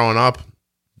 start throwing up,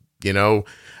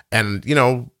 and,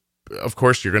 of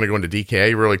course, you're going to go into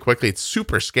DKA really quickly. It's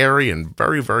super scary and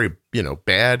very, very,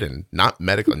 bad and not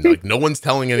medical. And like, no one's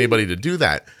telling anybody to do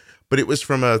that. But it was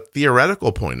from a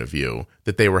theoretical point of view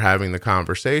that they were having the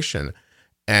conversation.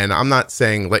 And I'm not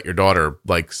saying let your daughter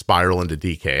like spiral into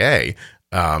DKA,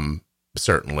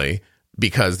 certainly,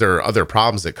 because there are other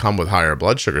problems that come with higher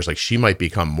blood sugars. Like, she might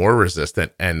become more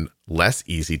resistant and less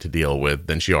easy to deal with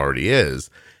than she already is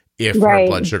if her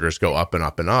blood sugars go up and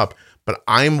up and up. But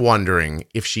I'm wondering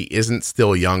if she isn't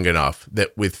still young enough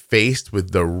that, faced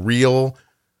with the real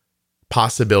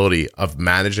possibility of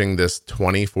managing this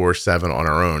 24/7 on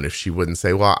her own, if she wouldn't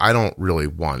say, well, I don't really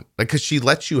want, like, because she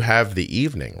lets you have the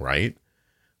evening, right?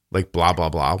 Like, blah, blah,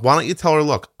 blah. Why don't you tell her,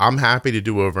 look, I'm happy to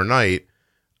do overnight,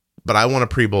 but I want to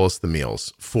pre-bolus the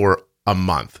meals for a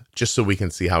month just so we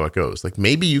can see how it goes. Like,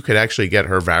 maybe you could actually get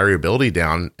her variability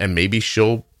down, and maybe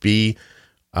she'll be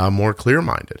more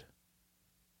clear-minded.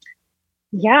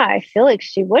 Yeah, I feel like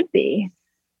she would be.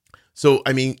 So,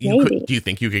 I mean, do you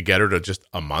think you could get her to just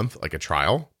a month, like a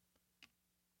trial?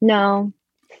 No.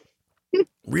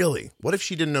 Really? What if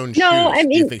she didn't own shoes? No, I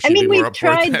mean, we've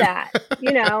tried that.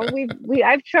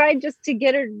 I've tried just to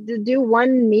get her to do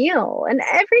one meal, and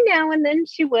every now and then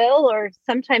she will, or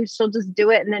sometimes she'll just do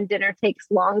it, and then dinner takes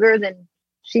longer than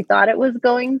she thought it was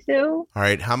going to. All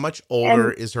right. How much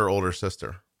older is her older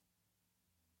sister?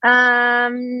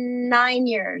 9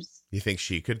 years. You think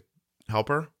she could help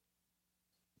her?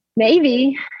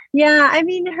 Maybe. Yeah, I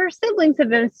mean, her siblings have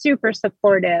been super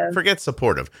supportive. Forget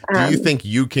supportive. Do you think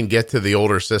you can get to the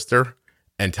older sister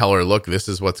and tell her, look, this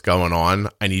is what's going on.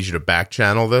 I need you to back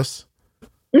channel this?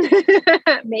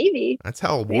 Maybe. That's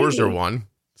how wars are won.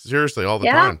 Seriously, all the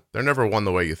time. They're never won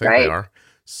the way you think they are.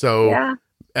 So,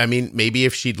 I mean, maybe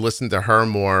if she'd listened to her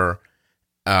more,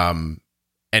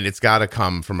 and it's got to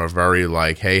come from a very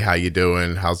like, hey, how you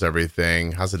doing? How's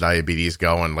everything? How's the diabetes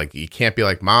going? Like, you can't be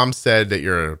like, mom said that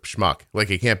you're a schmuck. Like,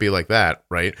 it can't be like that,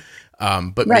 right?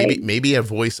 But maybe a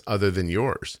voice other than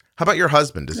yours. How about your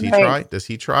husband? Does he try? Does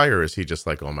he try, or is he just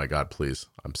like, oh my God, please,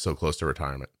 I'm so close to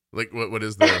retirement? Like,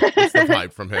 what's the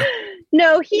vibe from him?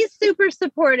 No, he's super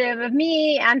supportive of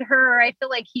me and her. I feel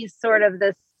like he's sort of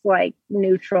this like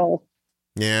neutral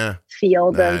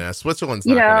field of Switzerland's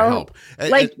not going to help.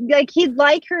 Like he'd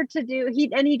like her to do,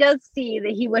 he does see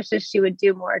that he wishes she would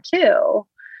do more too.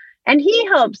 And he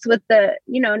helps with the,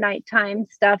 nighttime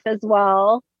stuff as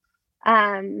well.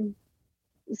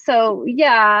 So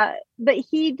yeah, but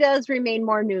he does remain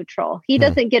more neutral. He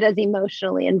doesn't get as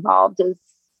emotionally involved as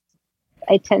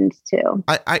I tend to.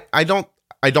 I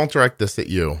don't direct this at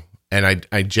you, and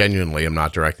I genuinely am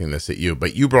not directing this at you,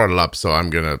 but you brought it up, so I'm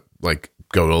going to like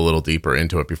go a little deeper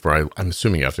into it before I'm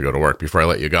assuming you have to go to work before I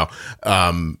let you go.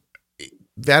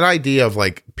 That idea of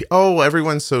like, oh,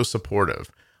 everyone's so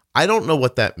supportive. I don't know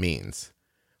what that means.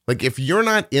 Like, if you're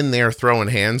not in there throwing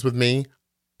hands with me,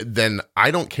 then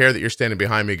I don't care that you're standing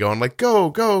behind me going like, go,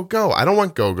 go, go. I don't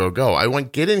want go, go, go. I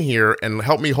want get in here and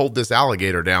help me hold this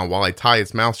alligator down while I tie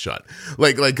its mouth shut.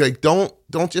 Like, don't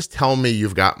just tell me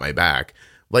you've got my back.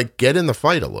 Like, get in the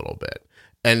fight a little bit.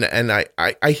 And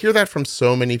I hear that from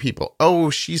so many people. Oh,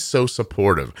 she's so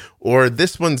supportive. Or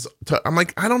this one's, I'm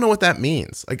like, I don't know what that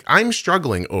means. Like, I'm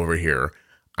struggling over here.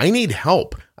 I need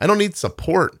help. I don't need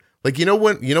support. Like,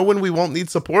 when we won't need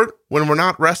support? When we're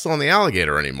not wrestling the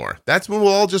alligator anymore. That's when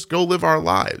we'll all just go live our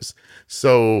lives.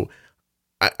 So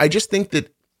I just think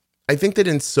that,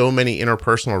 in so many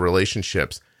interpersonal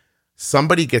relationships,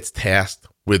 somebody gets tasked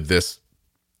with this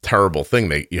terrible thing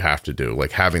that you have to do,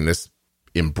 like having this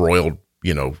embroiled,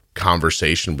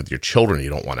 conversation with your children you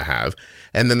don't want to have.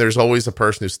 And then there's always a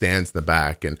person who stands in the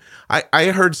back. And I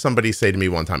heard somebody say to me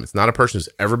one time, it's not a person who's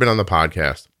ever been on the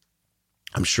podcast.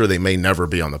 I'm sure they may never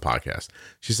be on the podcast.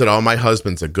 She said, "Oh, my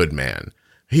husband's a good man.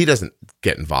 He doesn't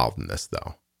get involved in this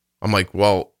though." I'm like,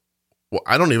 well,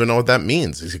 I don't even know what that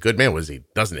means. He's a good man. He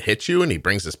doesn't hit you and he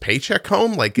brings his paycheck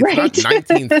home? Like, it's not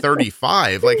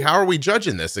 1935. Like, how are we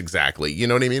judging this exactly? You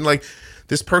know what I mean? Like,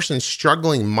 this person's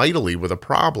struggling mightily with a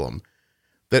problem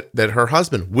that her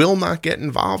husband will not get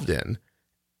involved in.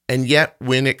 And yet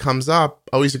when it comes up,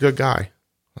 oh, he's a good guy.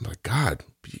 I'm like, God,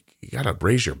 you got to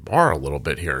raise your bar a little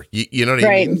bit here. You know what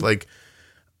I mean? Like,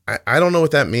 I don't know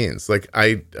what that means. Like,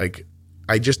 I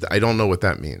don't know what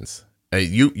that means.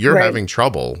 You're having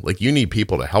trouble. Like, you need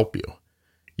people to help you.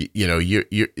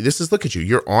 Look at you.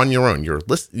 You're on your own.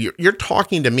 You're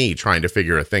talking to me, trying to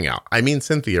figure a thing out. I mean,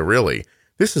 Cynthia, really,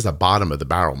 this is a bottom of the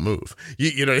barrel move.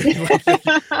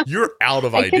 You're out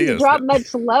of ideas. I can drop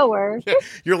much lower.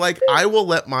 You're like, I will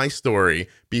let my story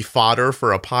be fodder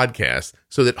for a podcast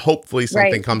so that hopefully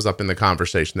something comes up in the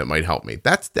conversation that might help me.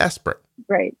 That's desperate.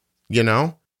 Right.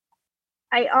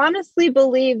 I honestly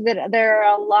believe that there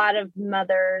are a lot of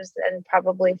mothers and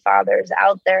probably fathers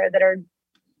out there that are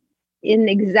in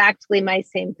exactly my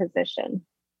same position.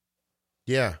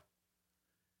 Yeah.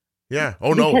 Yeah.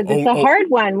 Oh, no. Because it's a hard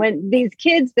one when these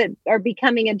kids that are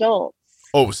becoming adults.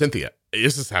 Oh, Cynthia,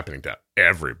 this is happening to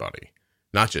everybody,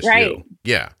 not just you.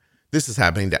 Yeah. This is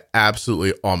happening to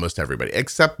absolutely almost everybody,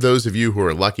 except those of you who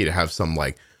are lucky to have some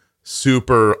like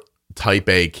super type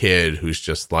A kid who's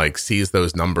just like sees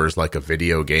those numbers like a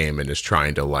video game and is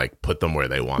trying to like put them where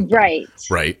they want them.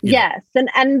 Right. Yes.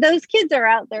 And those kids are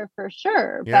out there for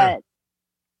sure. Yeah.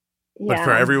 But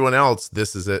for everyone else,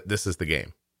 this is it. This is the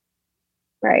game.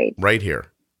 Right here.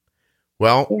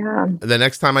 Well, the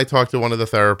next time I talk to one of the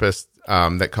therapists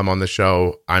that come on the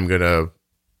show, I'll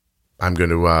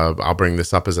bring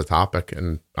this up as a topic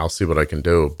and I'll see what I can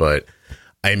do. But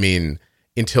I mean,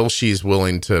 until she's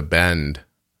willing to bend,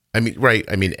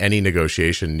 any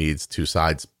negotiation needs two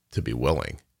sides to be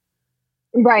willing.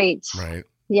 Right.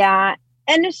 Yeah.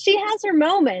 And she has her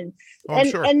moments. Oh,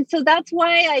 sure. And so that's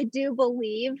why I do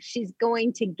believe she's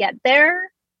going to get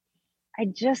there. I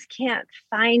just can't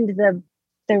find the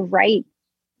right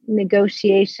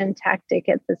negotiation tactic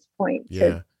at this point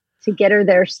to get her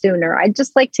there sooner. I'd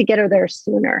just like to get her there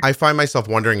sooner. I find myself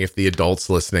wondering if the adults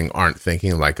listening aren't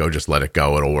thinking like, oh, just let it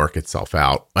go. It'll work itself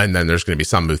out. And then there's going to be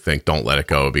some who think don't let it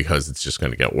go because it's just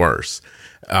going to get worse.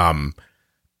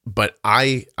 But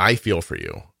I feel for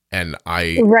you. And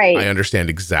I understand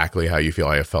exactly how you feel.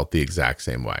 I have felt the exact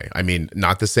same way. I mean,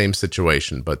 not the same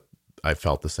situation, but I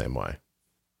felt the same way.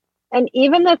 And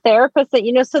even the therapists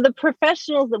that, so the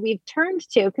professionals that we've turned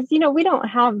to, because,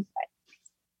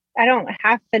 I don't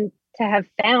happen to have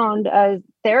found a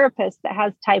therapist that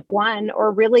has type 1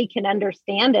 or really can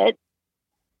understand it.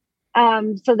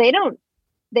 So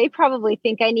they probably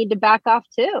think I need to back off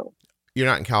too. You're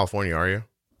not in California, are you?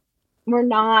 We're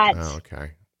not. Oh,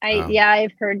 okay.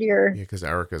 I've heard because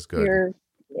Erica's good.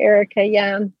 Erica,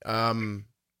 yeah.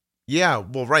 Yeah,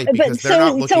 well, right. Because they're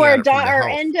not looking at it from our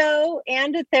endo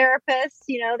and a therapist,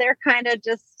 they're kind of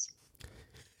just.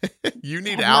 You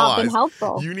need allies.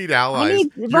 You need allies.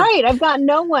 I've got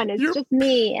no one. It's just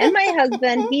me and my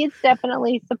husband. He's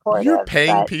definitely supportive. You're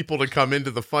paying people to come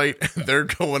into the fight. And they're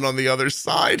going on the other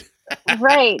side.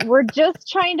 Right. We're just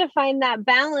trying to find that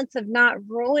balance of not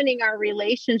ruining our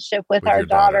relationship with our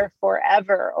daughter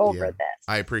forever over this.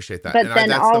 I appreciate that. But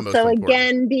and then also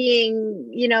again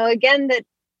being, that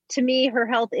to me, her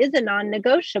health is a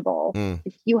non-negotiable.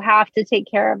 You have to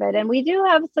take care of it. And we do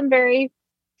have some very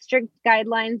strict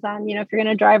guidelines on, if you're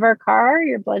going to drive our car,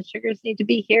 your blood sugars need to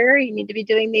be here. You need to be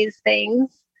doing these things.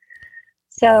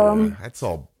 So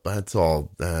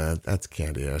that's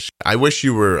candy-ish. I wish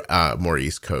you were more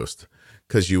East Coast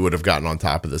because you would have gotten on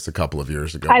top of this a couple of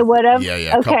years ago. I would have.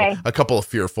 Yeah. Okay. A couple of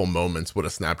fearful moments would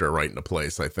have snapped her right into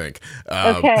place, I think.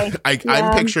 Okay.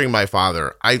 I'm picturing my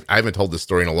father. I haven't told this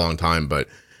story in a long time, but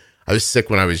I was sick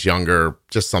when I was younger,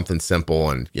 just something simple.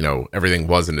 And, everything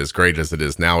wasn't as great as it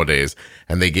is nowadays.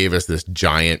 And they gave us this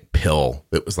giant pill.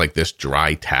 It was like this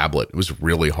dry tablet. It was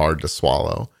really hard to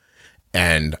swallow.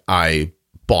 And I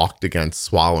balked against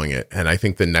swallowing it. And I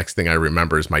think the next thing I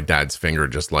remember is my dad's finger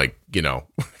just like,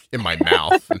 in my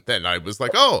mouth. And then I was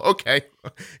like, oh, okay.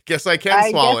 Guess I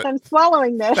can swallow it. I'm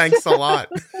swallowing this. Thanks a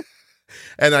lot.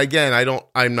 And again,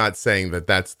 I'm not saying that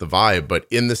that's the vibe, but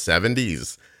in the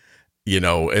 70s,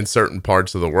 in certain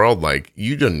parts of the world, like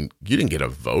you didn't get a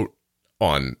vote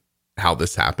on how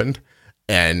this happened.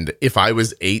 And if I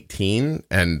was 18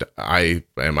 and my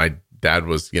dad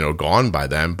was, gone by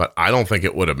then, but I don't think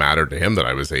it would have mattered to him that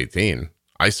I was 18.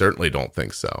 I certainly don't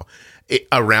think so.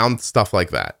 Around stuff like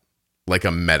that, like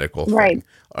a medical thing,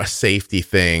 a safety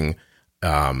thing.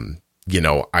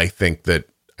 I think that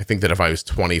if I was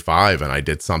 25 and I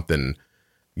did something,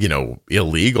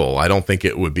 illegal, I don't think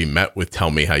it would be met with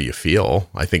 "tell me how you feel."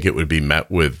 I think it would be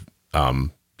met with,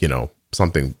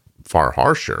 something far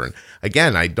harsher. And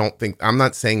again, I'm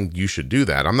not saying you should do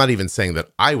that. I'm not even saying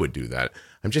that I would do that.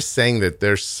 I'm just saying that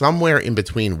there's somewhere in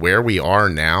between where we are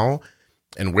now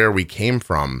and where we came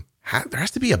from. There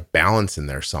has to be a balance in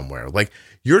there somewhere. Like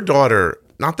your daughter,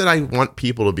 not that I want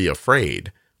people to be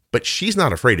afraid, but she's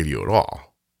not afraid of you at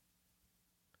all.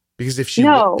 Because if she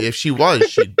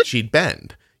was, she'd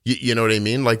bend. You know what I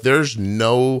mean? Like there's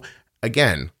no,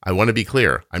 again, I want to be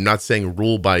clear. I'm not saying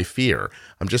rule by fear.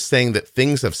 I'm just saying that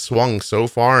things have swung so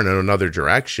far in another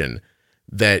direction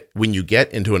that when you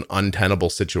get into an untenable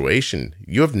situation,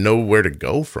 you have nowhere to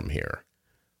go from here.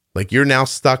 Like you're now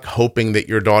stuck hoping that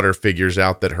your daughter figures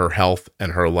out that her health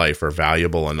and her life are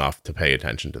valuable enough to pay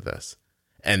attention to this,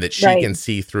 and that she can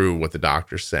see through what the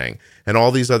doctor's saying and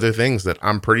all these other things that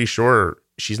I'm pretty sure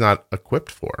she's not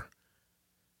equipped for.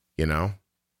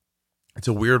 It's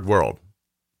a weird world.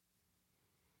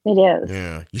 It is.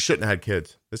 Yeah. You shouldn't have had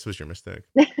kids. This was your mistake.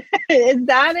 Is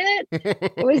that it?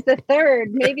 It was the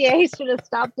third. Maybe I should have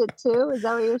stopped it too. Is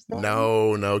that what you're saying?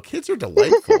 No. Kids are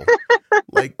delightful.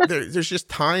 Like there's just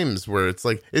times where it's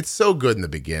like, it's so good in the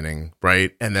beginning,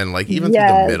 right? And then like even through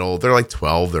the middle, they're like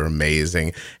 12, they're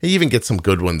amazing. And you even get some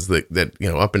good ones that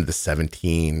up into the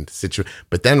 17 situation.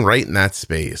 But then right in that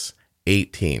space,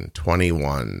 18,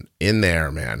 21 in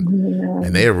there, man. Yeah.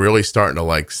 And they're really starting to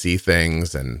like see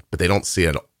things but they don't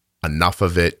see enough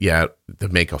of it yet to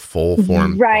make a full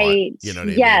form. Right. Thought, you know what I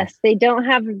mean? Yes. They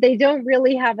don't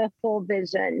really have a full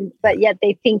vision, but yet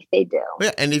they think they do. Yeah.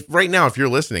 And right now, if you're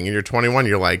listening and you're 21,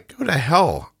 you're like, go to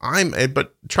hell.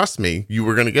 But trust me, you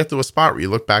were going to get to a spot where you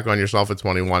look back on yourself at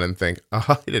 21 and think, oh,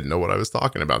 I didn't know what I was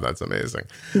talking about. That's amazing.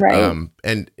 Right.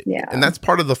 And that's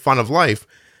part of the fun of life,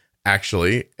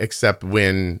 actually, except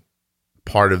when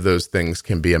part of those things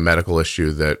can be a medical issue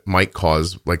that might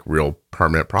cause like real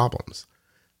permanent problems.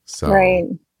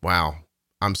 So, wow,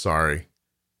 I'm sorry.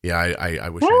 Yeah, I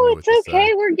wish I knew what to it's okay.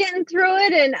 say. We're getting through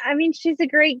it. And I mean, she's a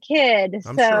great kid.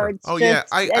 I'm so sure. it's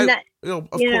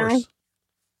Of course.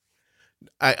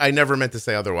 I never meant to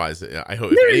say otherwise. I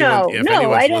hope if anyone's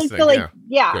I don't feel like,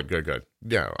 Good.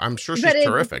 Yeah, I'm sure she's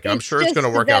terrific. I'm sure it's going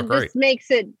to work out great. Just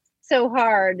makes it so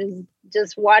hard is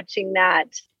just watching that.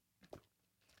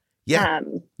 Yeah.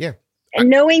 And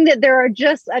knowing that there are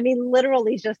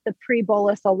literally just the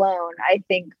pre-bolus alone, I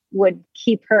think would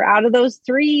keep her out of those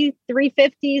 350s,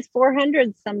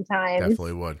 400s sometimes.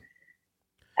 Definitely would.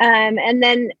 And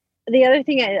then the other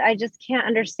thing I just can't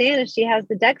understand is she has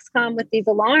the Dexcom with these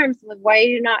alarms. Like, why are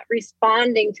you not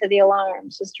responding to the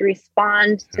alarms? Just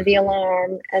respond to the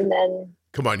alarm and then.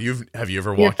 Come on, have you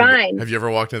ever walked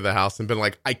into the house and been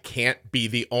like, I can't be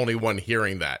the only one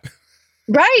hearing that?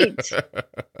 Right.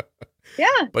 Yeah.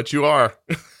 But you are.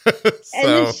 And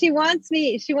then she wants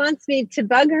me to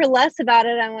bug her less about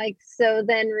it. I'm like, so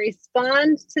then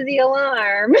respond to the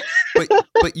alarm.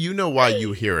 but you know why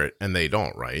you hear it and they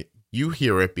don't, right? You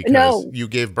hear it because you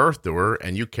gave birth to her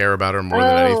and you care about her more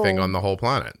than anything on the whole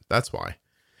planet. That's why.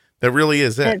 That really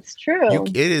is it. It's true.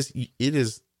 It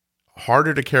is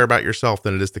harder to care about yourself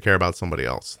than it is to care about somebody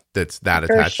else that's that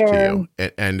attached to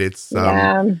you. And it's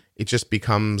it just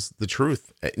becomes the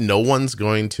truth. No one's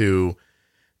going to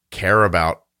care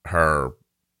about her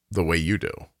the way you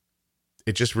do.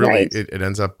 It just really it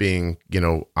ends up being,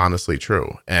 honestly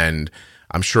true. And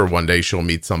I'm sure one day she'll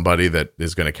meet somebody that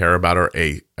is going to care about her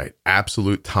a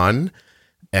absolute ton.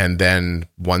 And then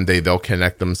one day they'll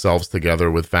connect themselves together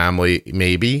with family,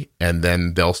 maybe, and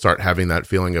then they'll start having that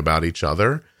feeling about each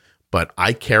other. But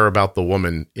I care about the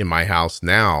woman in my house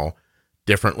now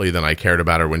differently than I cared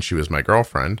about her when she was my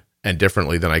girlfriend, and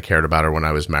differently than I cared about her when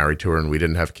I was married to her and we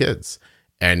didn't have kids.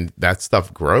 And that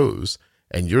stuff grows,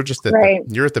 and you're just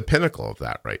you're at the pinnacle of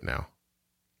that right now.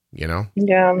 Yeah.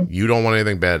 You don't want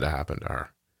anything bad to happen to her,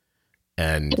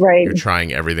 and you're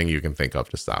trying everything you can think of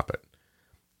to stop it.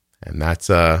 And that's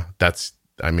the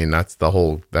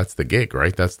gig,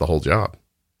 right? That's the whole job.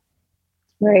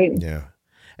 Right. Yeah.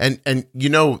 And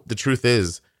the truth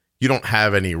is, you don't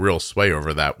have any real sway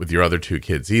over that with your other two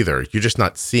kids either. You're just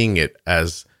not seeing it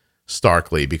as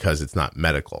starkly because it's not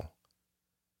medical.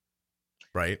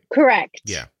 Right? Correct.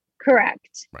 Yeah.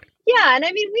 Correct. Right. Yeah. And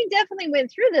we definitely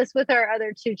went through this with our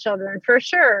other two children for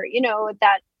sure.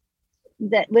 That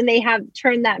that when they have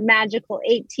turned that magical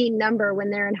 18 number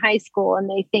when they're in high school, and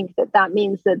they think that that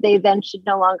means that they then should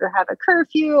no longer have a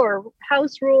curfew or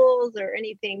house rules or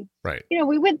anything. Right.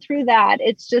 We went through that.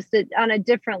 It's just on a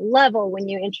different level when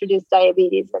you introduce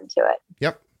diabetes into it.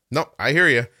 Yep. No, I hear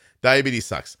you. Diabetes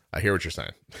sucks. I hear what you're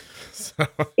saying. So,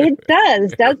 it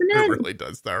does, doesn't it? It really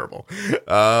does. Terrible.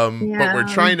 But we're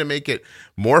trying to make it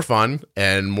more fun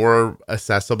and more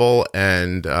accessible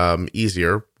and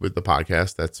easier with the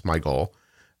podcast. That's my goal.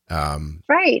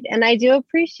 Right. And I do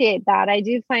appreciate that. I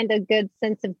do find a good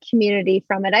sense of community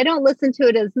from it. I don't listen to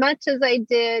it as much as I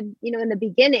did, in the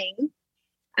beginning.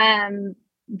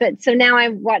 But so now I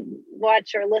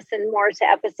watch or listen more to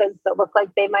episodes that look like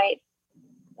they might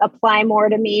apply more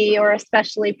to me, or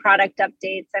especially product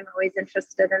updates. I'm always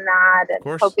interested in that,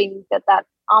 and hoping that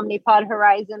Omnipod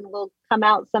Horizon will come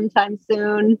out sometime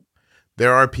soon.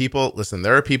 There are people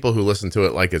who listen to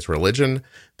it like it's religion.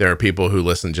 There are people who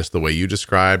listen just the way you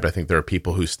described. I think there are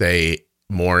people who stay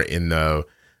more in the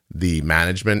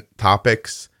management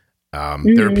topics.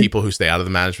 There are people who stay out of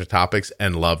the management topics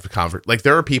and love the conversation. Like,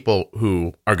 there are people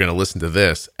who are going to listen to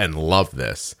this and love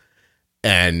this.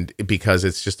 And because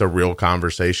it's just a real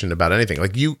conversation about anything.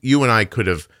 Like you and I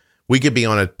we could be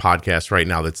on a podcast right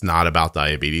now that's not about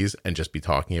diabetes and just be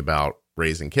talking about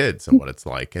raising kids and what it's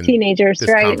like. And teenagers,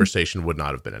 this conversation would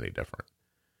not have been any different.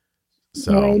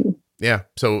 So, yeah.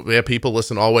 So, people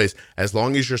listen always. As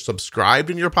long as you're subscribed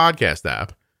in your podcast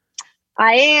app.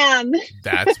 I am.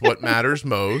 That's what matters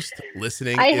most.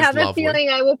 Listening I is have lovely. A feeling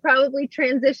I will probably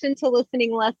transition to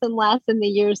listening less and less in the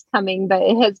years coming, but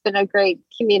it has been a great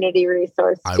community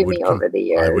resource to me over the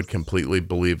years. I would completely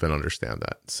believe and understand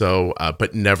that. So,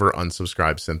 but never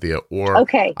unsubscribe, Cynthia, or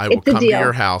I will come to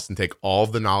your house and take all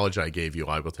the knowledge I gave you.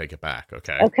 I will take it back.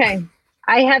 Okay. Okay.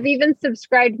 I have even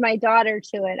subscribed my daughter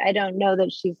to it. I don't know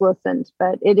that she's listened,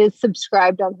 but it is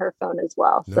subscribed on her phone as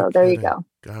well. So there you go.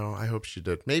 Oh, I hope she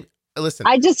did. Maybe. Listen,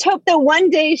 I just hope that one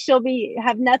day she'll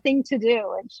have nothing to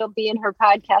do and she'll be in her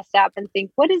podcast app and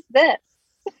think, what is this?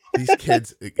 These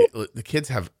kids, the kids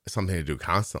have something to do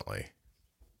constantly.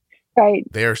 Right.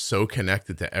 They are so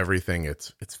connected to everything.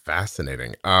 It's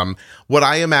fascinating. What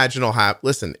I imagine will happen,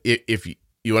 listen, if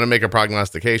you want to make a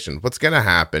prognostication, what's going to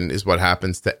happen is what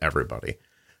happens to everybody.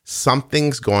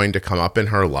 Something's going to come up in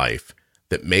her life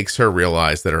that makes her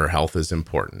realize that her health is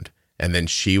important. And then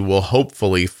she will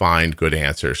hopefully find good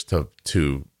answers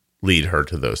to lead her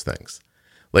to those things.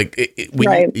 Like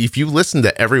if you listen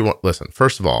to everyone,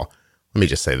 first of all, let me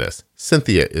just say this.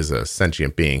 Cynthia is a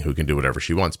sentient being who can do whatever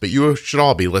she wants, but you should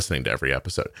all be listening to every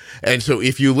episode. And so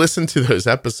if you listen to those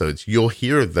episodes, you'll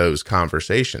hear those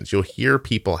conversations. You'll hear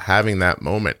people having that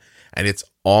moment. And it's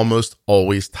almost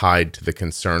always tied to the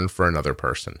concern for another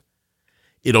person.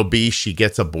 It'll be she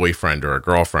gets a boyfriend or a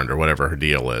girlfriend or whatever her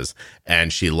deal is,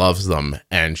 and she loves them,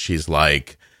 and she's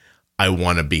like, I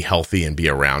want to be healthy and be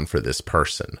around for this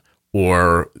person.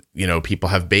 Or, people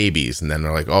have babies, and then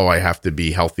they're like, oh, I have to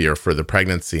be healthier for the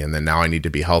pregnancy, and then now I need to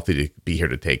be healthy to be here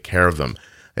to take care of them.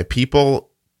 And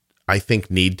people, I think,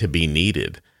 need to be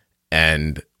needed.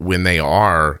 And when they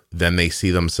are, then they see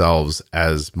themselves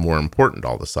as more important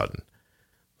all of a sudden.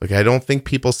 Like, I don't think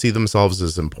people see themselves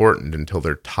as important until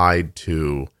they're tied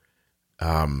to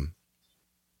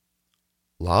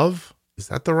love. Is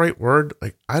that the right word?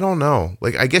 Like, I don't know.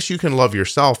 Like, I guess you can love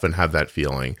yourself and have that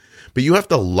feeling, but you have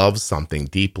to love something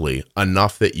deeply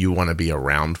enough that you want to be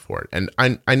around for it. And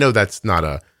I know that's not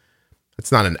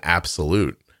an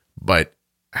absolute, but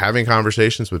having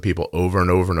conversations with people over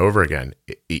and over and over again,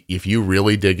 if you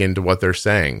really dig into what they're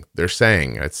saying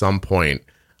at some point,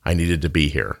 I needed to be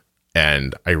here.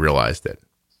 And I realized it.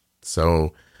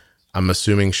 So I'm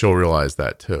assuming she'll realize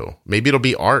that too. Maybe it'll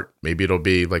be art. Maybe it'll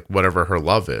be like whatever her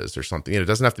love is or something. It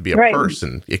doesn't have to be a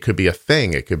person. It could be a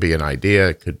thing. It could be an idea.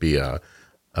 It could be a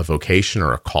vocation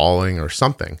or a calling or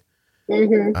something.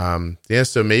 Mm-hmm.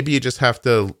 So maybe you just have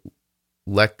to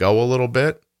let go a little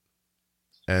bit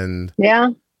and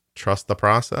trust the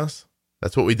process.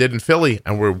 That's what we did in Philly.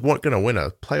 And we're going to win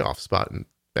a playoff spot in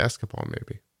basketball,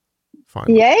 maybe.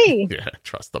 Finally. Yay. Yeah,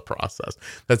 trust the process.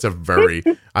 That's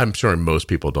I'm sure most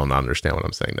people don't understand what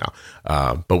I'm saying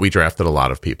now. But we drafted a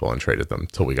lot of people and traded them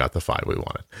till we got the 5 we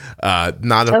wanted.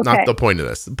 Not the point of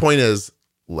this. The point is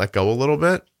let go a little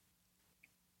bit.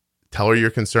 Tell her you're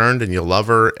concerned and you love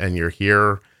her and you're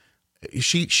here.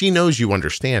 She knows you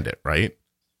understand it, right?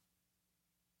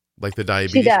 Like the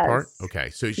diabetes part? Okay.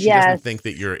 So she doesn't think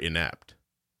that you're inept.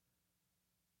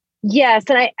 Yes,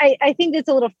 and I think it's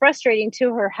a little frustrating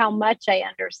to her how much I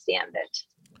understand it.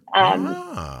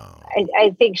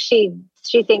 I think she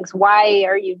thinks, why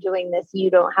are you doing this?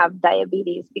 You don't have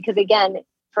diabetes. Because again,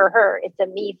 for her, it's a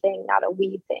me thing, not a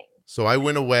we thing. So I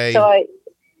went away.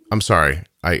 I'm sorry.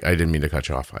 I didn't mean to cut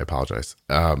you off. I apologize.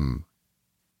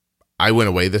 I went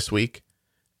away this week,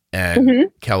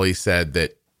 and Kelly said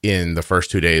that in the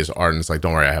first 2 days, Arden's like,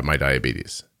 don't worry, I have my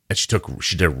diabetes. And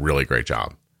she did a really great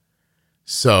job.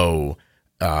 So,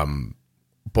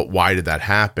 but why did that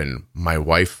happen? My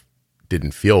wife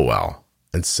didn't feel well.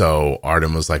 And so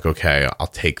Arden was like, okay, I'll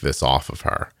take this off of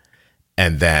her.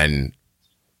 And then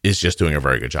is just doing a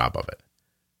very good job of it.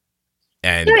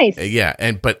 And nice. Yeah.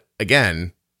 But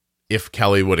again, if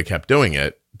Kelly would have kept doing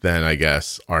it, then I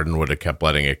guess Arden would have kept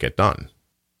letting it get done.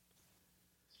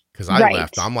 Because I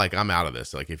left. I'm like, I'm out of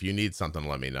this. Like, if you need something,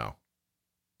 let me know.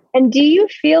 And do you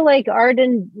feel like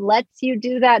Arden lets you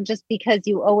do that just because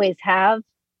you always have?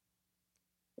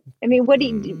 I mean, what do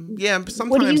you do? Yeah, sometimes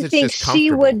what do you think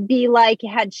she would be like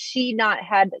had she not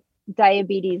had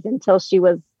diabetes until she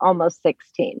was almost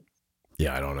 16?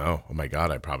 Yeah, I don't know. Oh my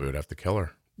God, I probably would have to kill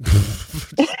her.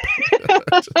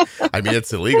 I mean,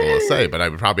 it's illegal to say, but I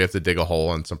would probably have to dig a hole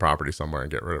on some property somewhere and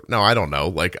get rid of it. No, I don't know.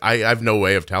 Like, I have no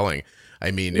way of telling. I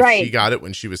mean, if she got it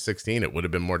when she was 16, it would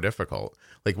have been more difficult.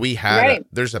 Like, we had,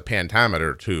 there's a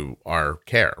pentameter to our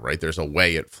care, right? There's a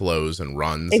way it flows and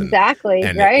runs. Exactly,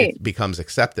 and it becomes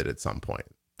accepted at some point.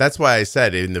 That's why I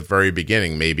said in the very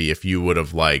beginning, maybe if you would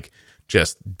have, like,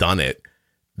 just done it,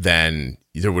 then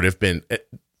there would have been,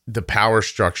 the power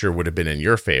structure would have been in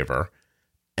your favor.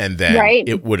 And then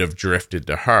it would have drifted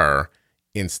to her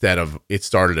instead of it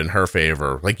started in her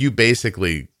favor. Like, you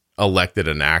basically elected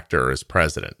an actor as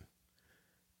president.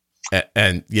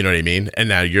 And you know what I mean? And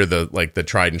now you're the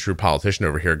tried and true politician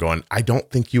over here going, I don't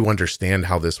think you understand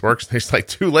how this works. And it's like,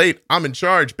 too late. I'm in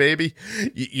charge, baby.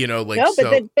 You know, like, no,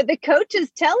 but the coach is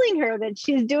telling her that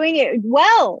she's doing it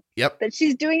well. Yep. That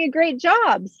she's doing a great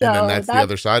job. So and then that's the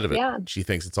other side of it. Yeah. She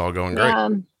thinks it's all going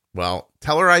great. Well,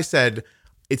 tell her I said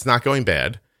it's not going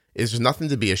bad. There's nothing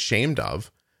to be ashamed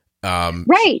of.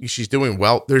 She's doing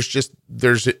well.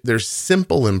 There's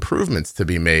simple improvements to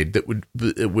be made that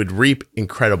would reap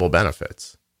incredible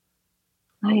benefits.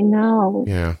 I know.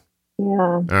 Yeah.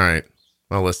 All right.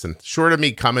 Well, listen, short of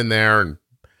me coming there and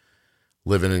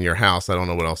living in your house, I don't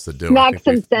know what else to do. Knock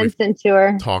some sense into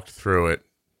her. Talked through it.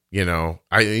 You know,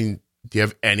 I mean, do you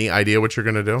have any idea what you're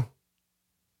going to do?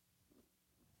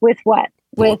 With what?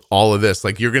 With all of this?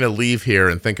 Like, you're going to leave here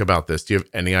and think about this. Do you have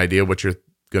any idea what you're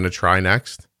going to try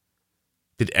next?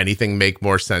 Did anything make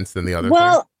more sense than the other thing?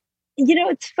 Well, you know,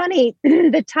 it's funny,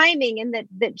 the timing and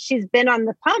that she's been on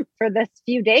the pump for this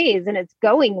few days and it's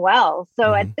going well.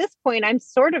 So at this point, I'm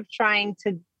sort of trying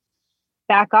to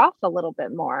back off a little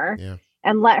bit more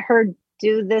and let her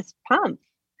do this pump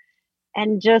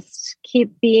and just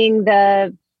keep being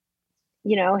the,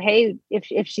 you know, hey,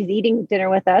 if she's eating dinner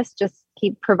with us, just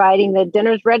keep providing the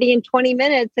dinner's ready in 20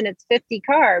 minutes and it's 50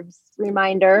 carbs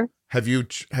reminder. Have you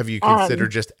considered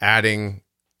just adding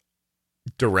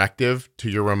directive to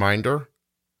your reminder?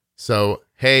 So,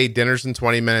 hey, dinner's in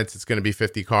 20 minutes. It's going to be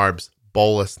 50 carbs.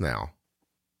 Bolus now.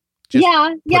 Just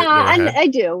and I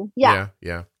do. Yeah.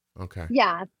 Okay.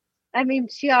 Yeah. I mean,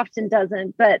 she often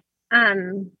doesn't, but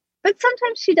sometimes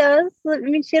she does. I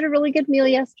mean, she had a really good meal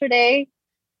yesterday.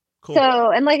 Cool.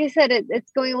 So, and like I said,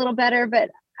 it's going a little better,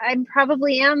 but I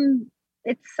probably am.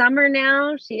 It's summer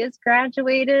now. She is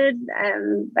graduated,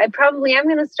 and I probably am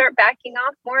going to start backing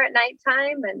off more at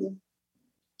nighttime and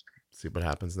see what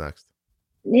happens next.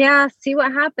 Yeah, see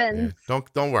what happens. Yeah.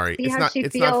 Don't worry. See how she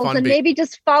feels, not fun. And maybe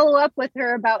just follow up with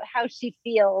her about how she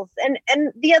feels. And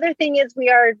the other thing is, we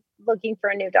are looking for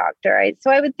a new doctor, right?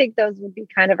 So I would think those would be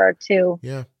kind of our two.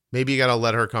 Yeah, maybe you got to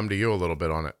let her come to you a little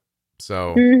bit on it.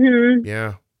 So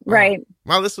yeah. Right.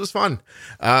 Well, this was fun.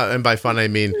 And by fun, I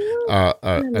mean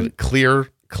a clear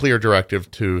directive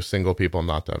to single people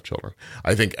not to have children.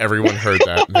 I think everyone heard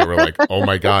that and they were like, oh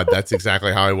my God, that's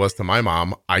exactly how I was to my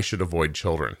mom. I should avoid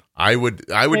children. I would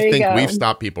think we've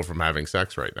stopped people from having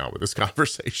sex right now with this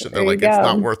conversation. They're like, it's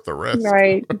not worth the risk.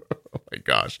 Right. Oh my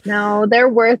gosh. No, they're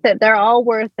worth it. They're all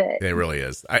worth it. It really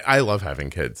is. I love having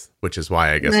kids, which is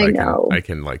why I guess I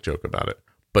can like joke about it.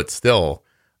 But still,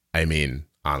 I mean,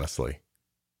 honestly,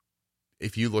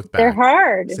 if you look back, they're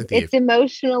hard. Cynthia, it's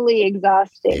emotionally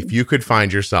exhausting. If you could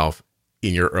find yourself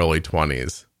in your early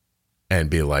 20s and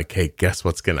be like, hey, guess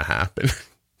what's going to happen?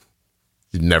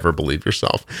 You'd never believe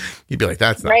yourself. You'd be like,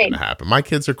 that's not going to happen. My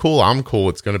kids are cool. I'm cool.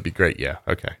 It's going to be great. Yeah.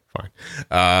 Okay, fine.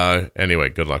 Anyway,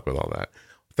 good luck with all that.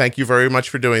 Thank you very much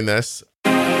for doing this.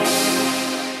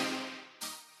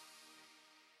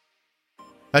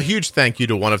 A huge thank you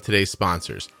to one of today's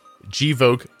sponsors,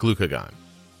 Gvoke Glucagon.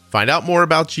 Find out more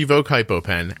about Gvoke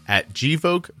HypoPen at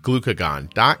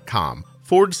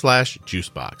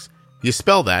gvokeglucagon.com/juicebox. You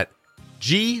spell that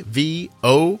GVOKE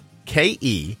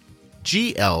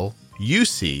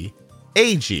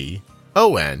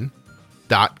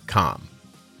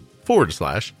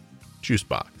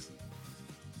GLUCAGON.com/juicebox.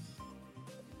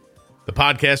 The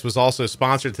podcast was also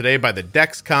sponsored today by the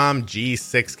Dexcom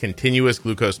G6 continuous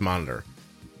glucose monitor.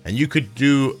 And you could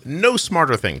do no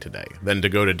smarter thing today than to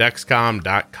go to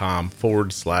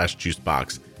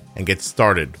Dexcom.com/juicebox and get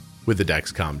started with the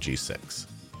Dexcom G6.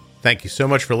 Thank you so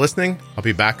much for listening. I'll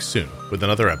be back soon with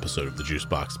another episode of the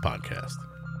Juicebox Podcast.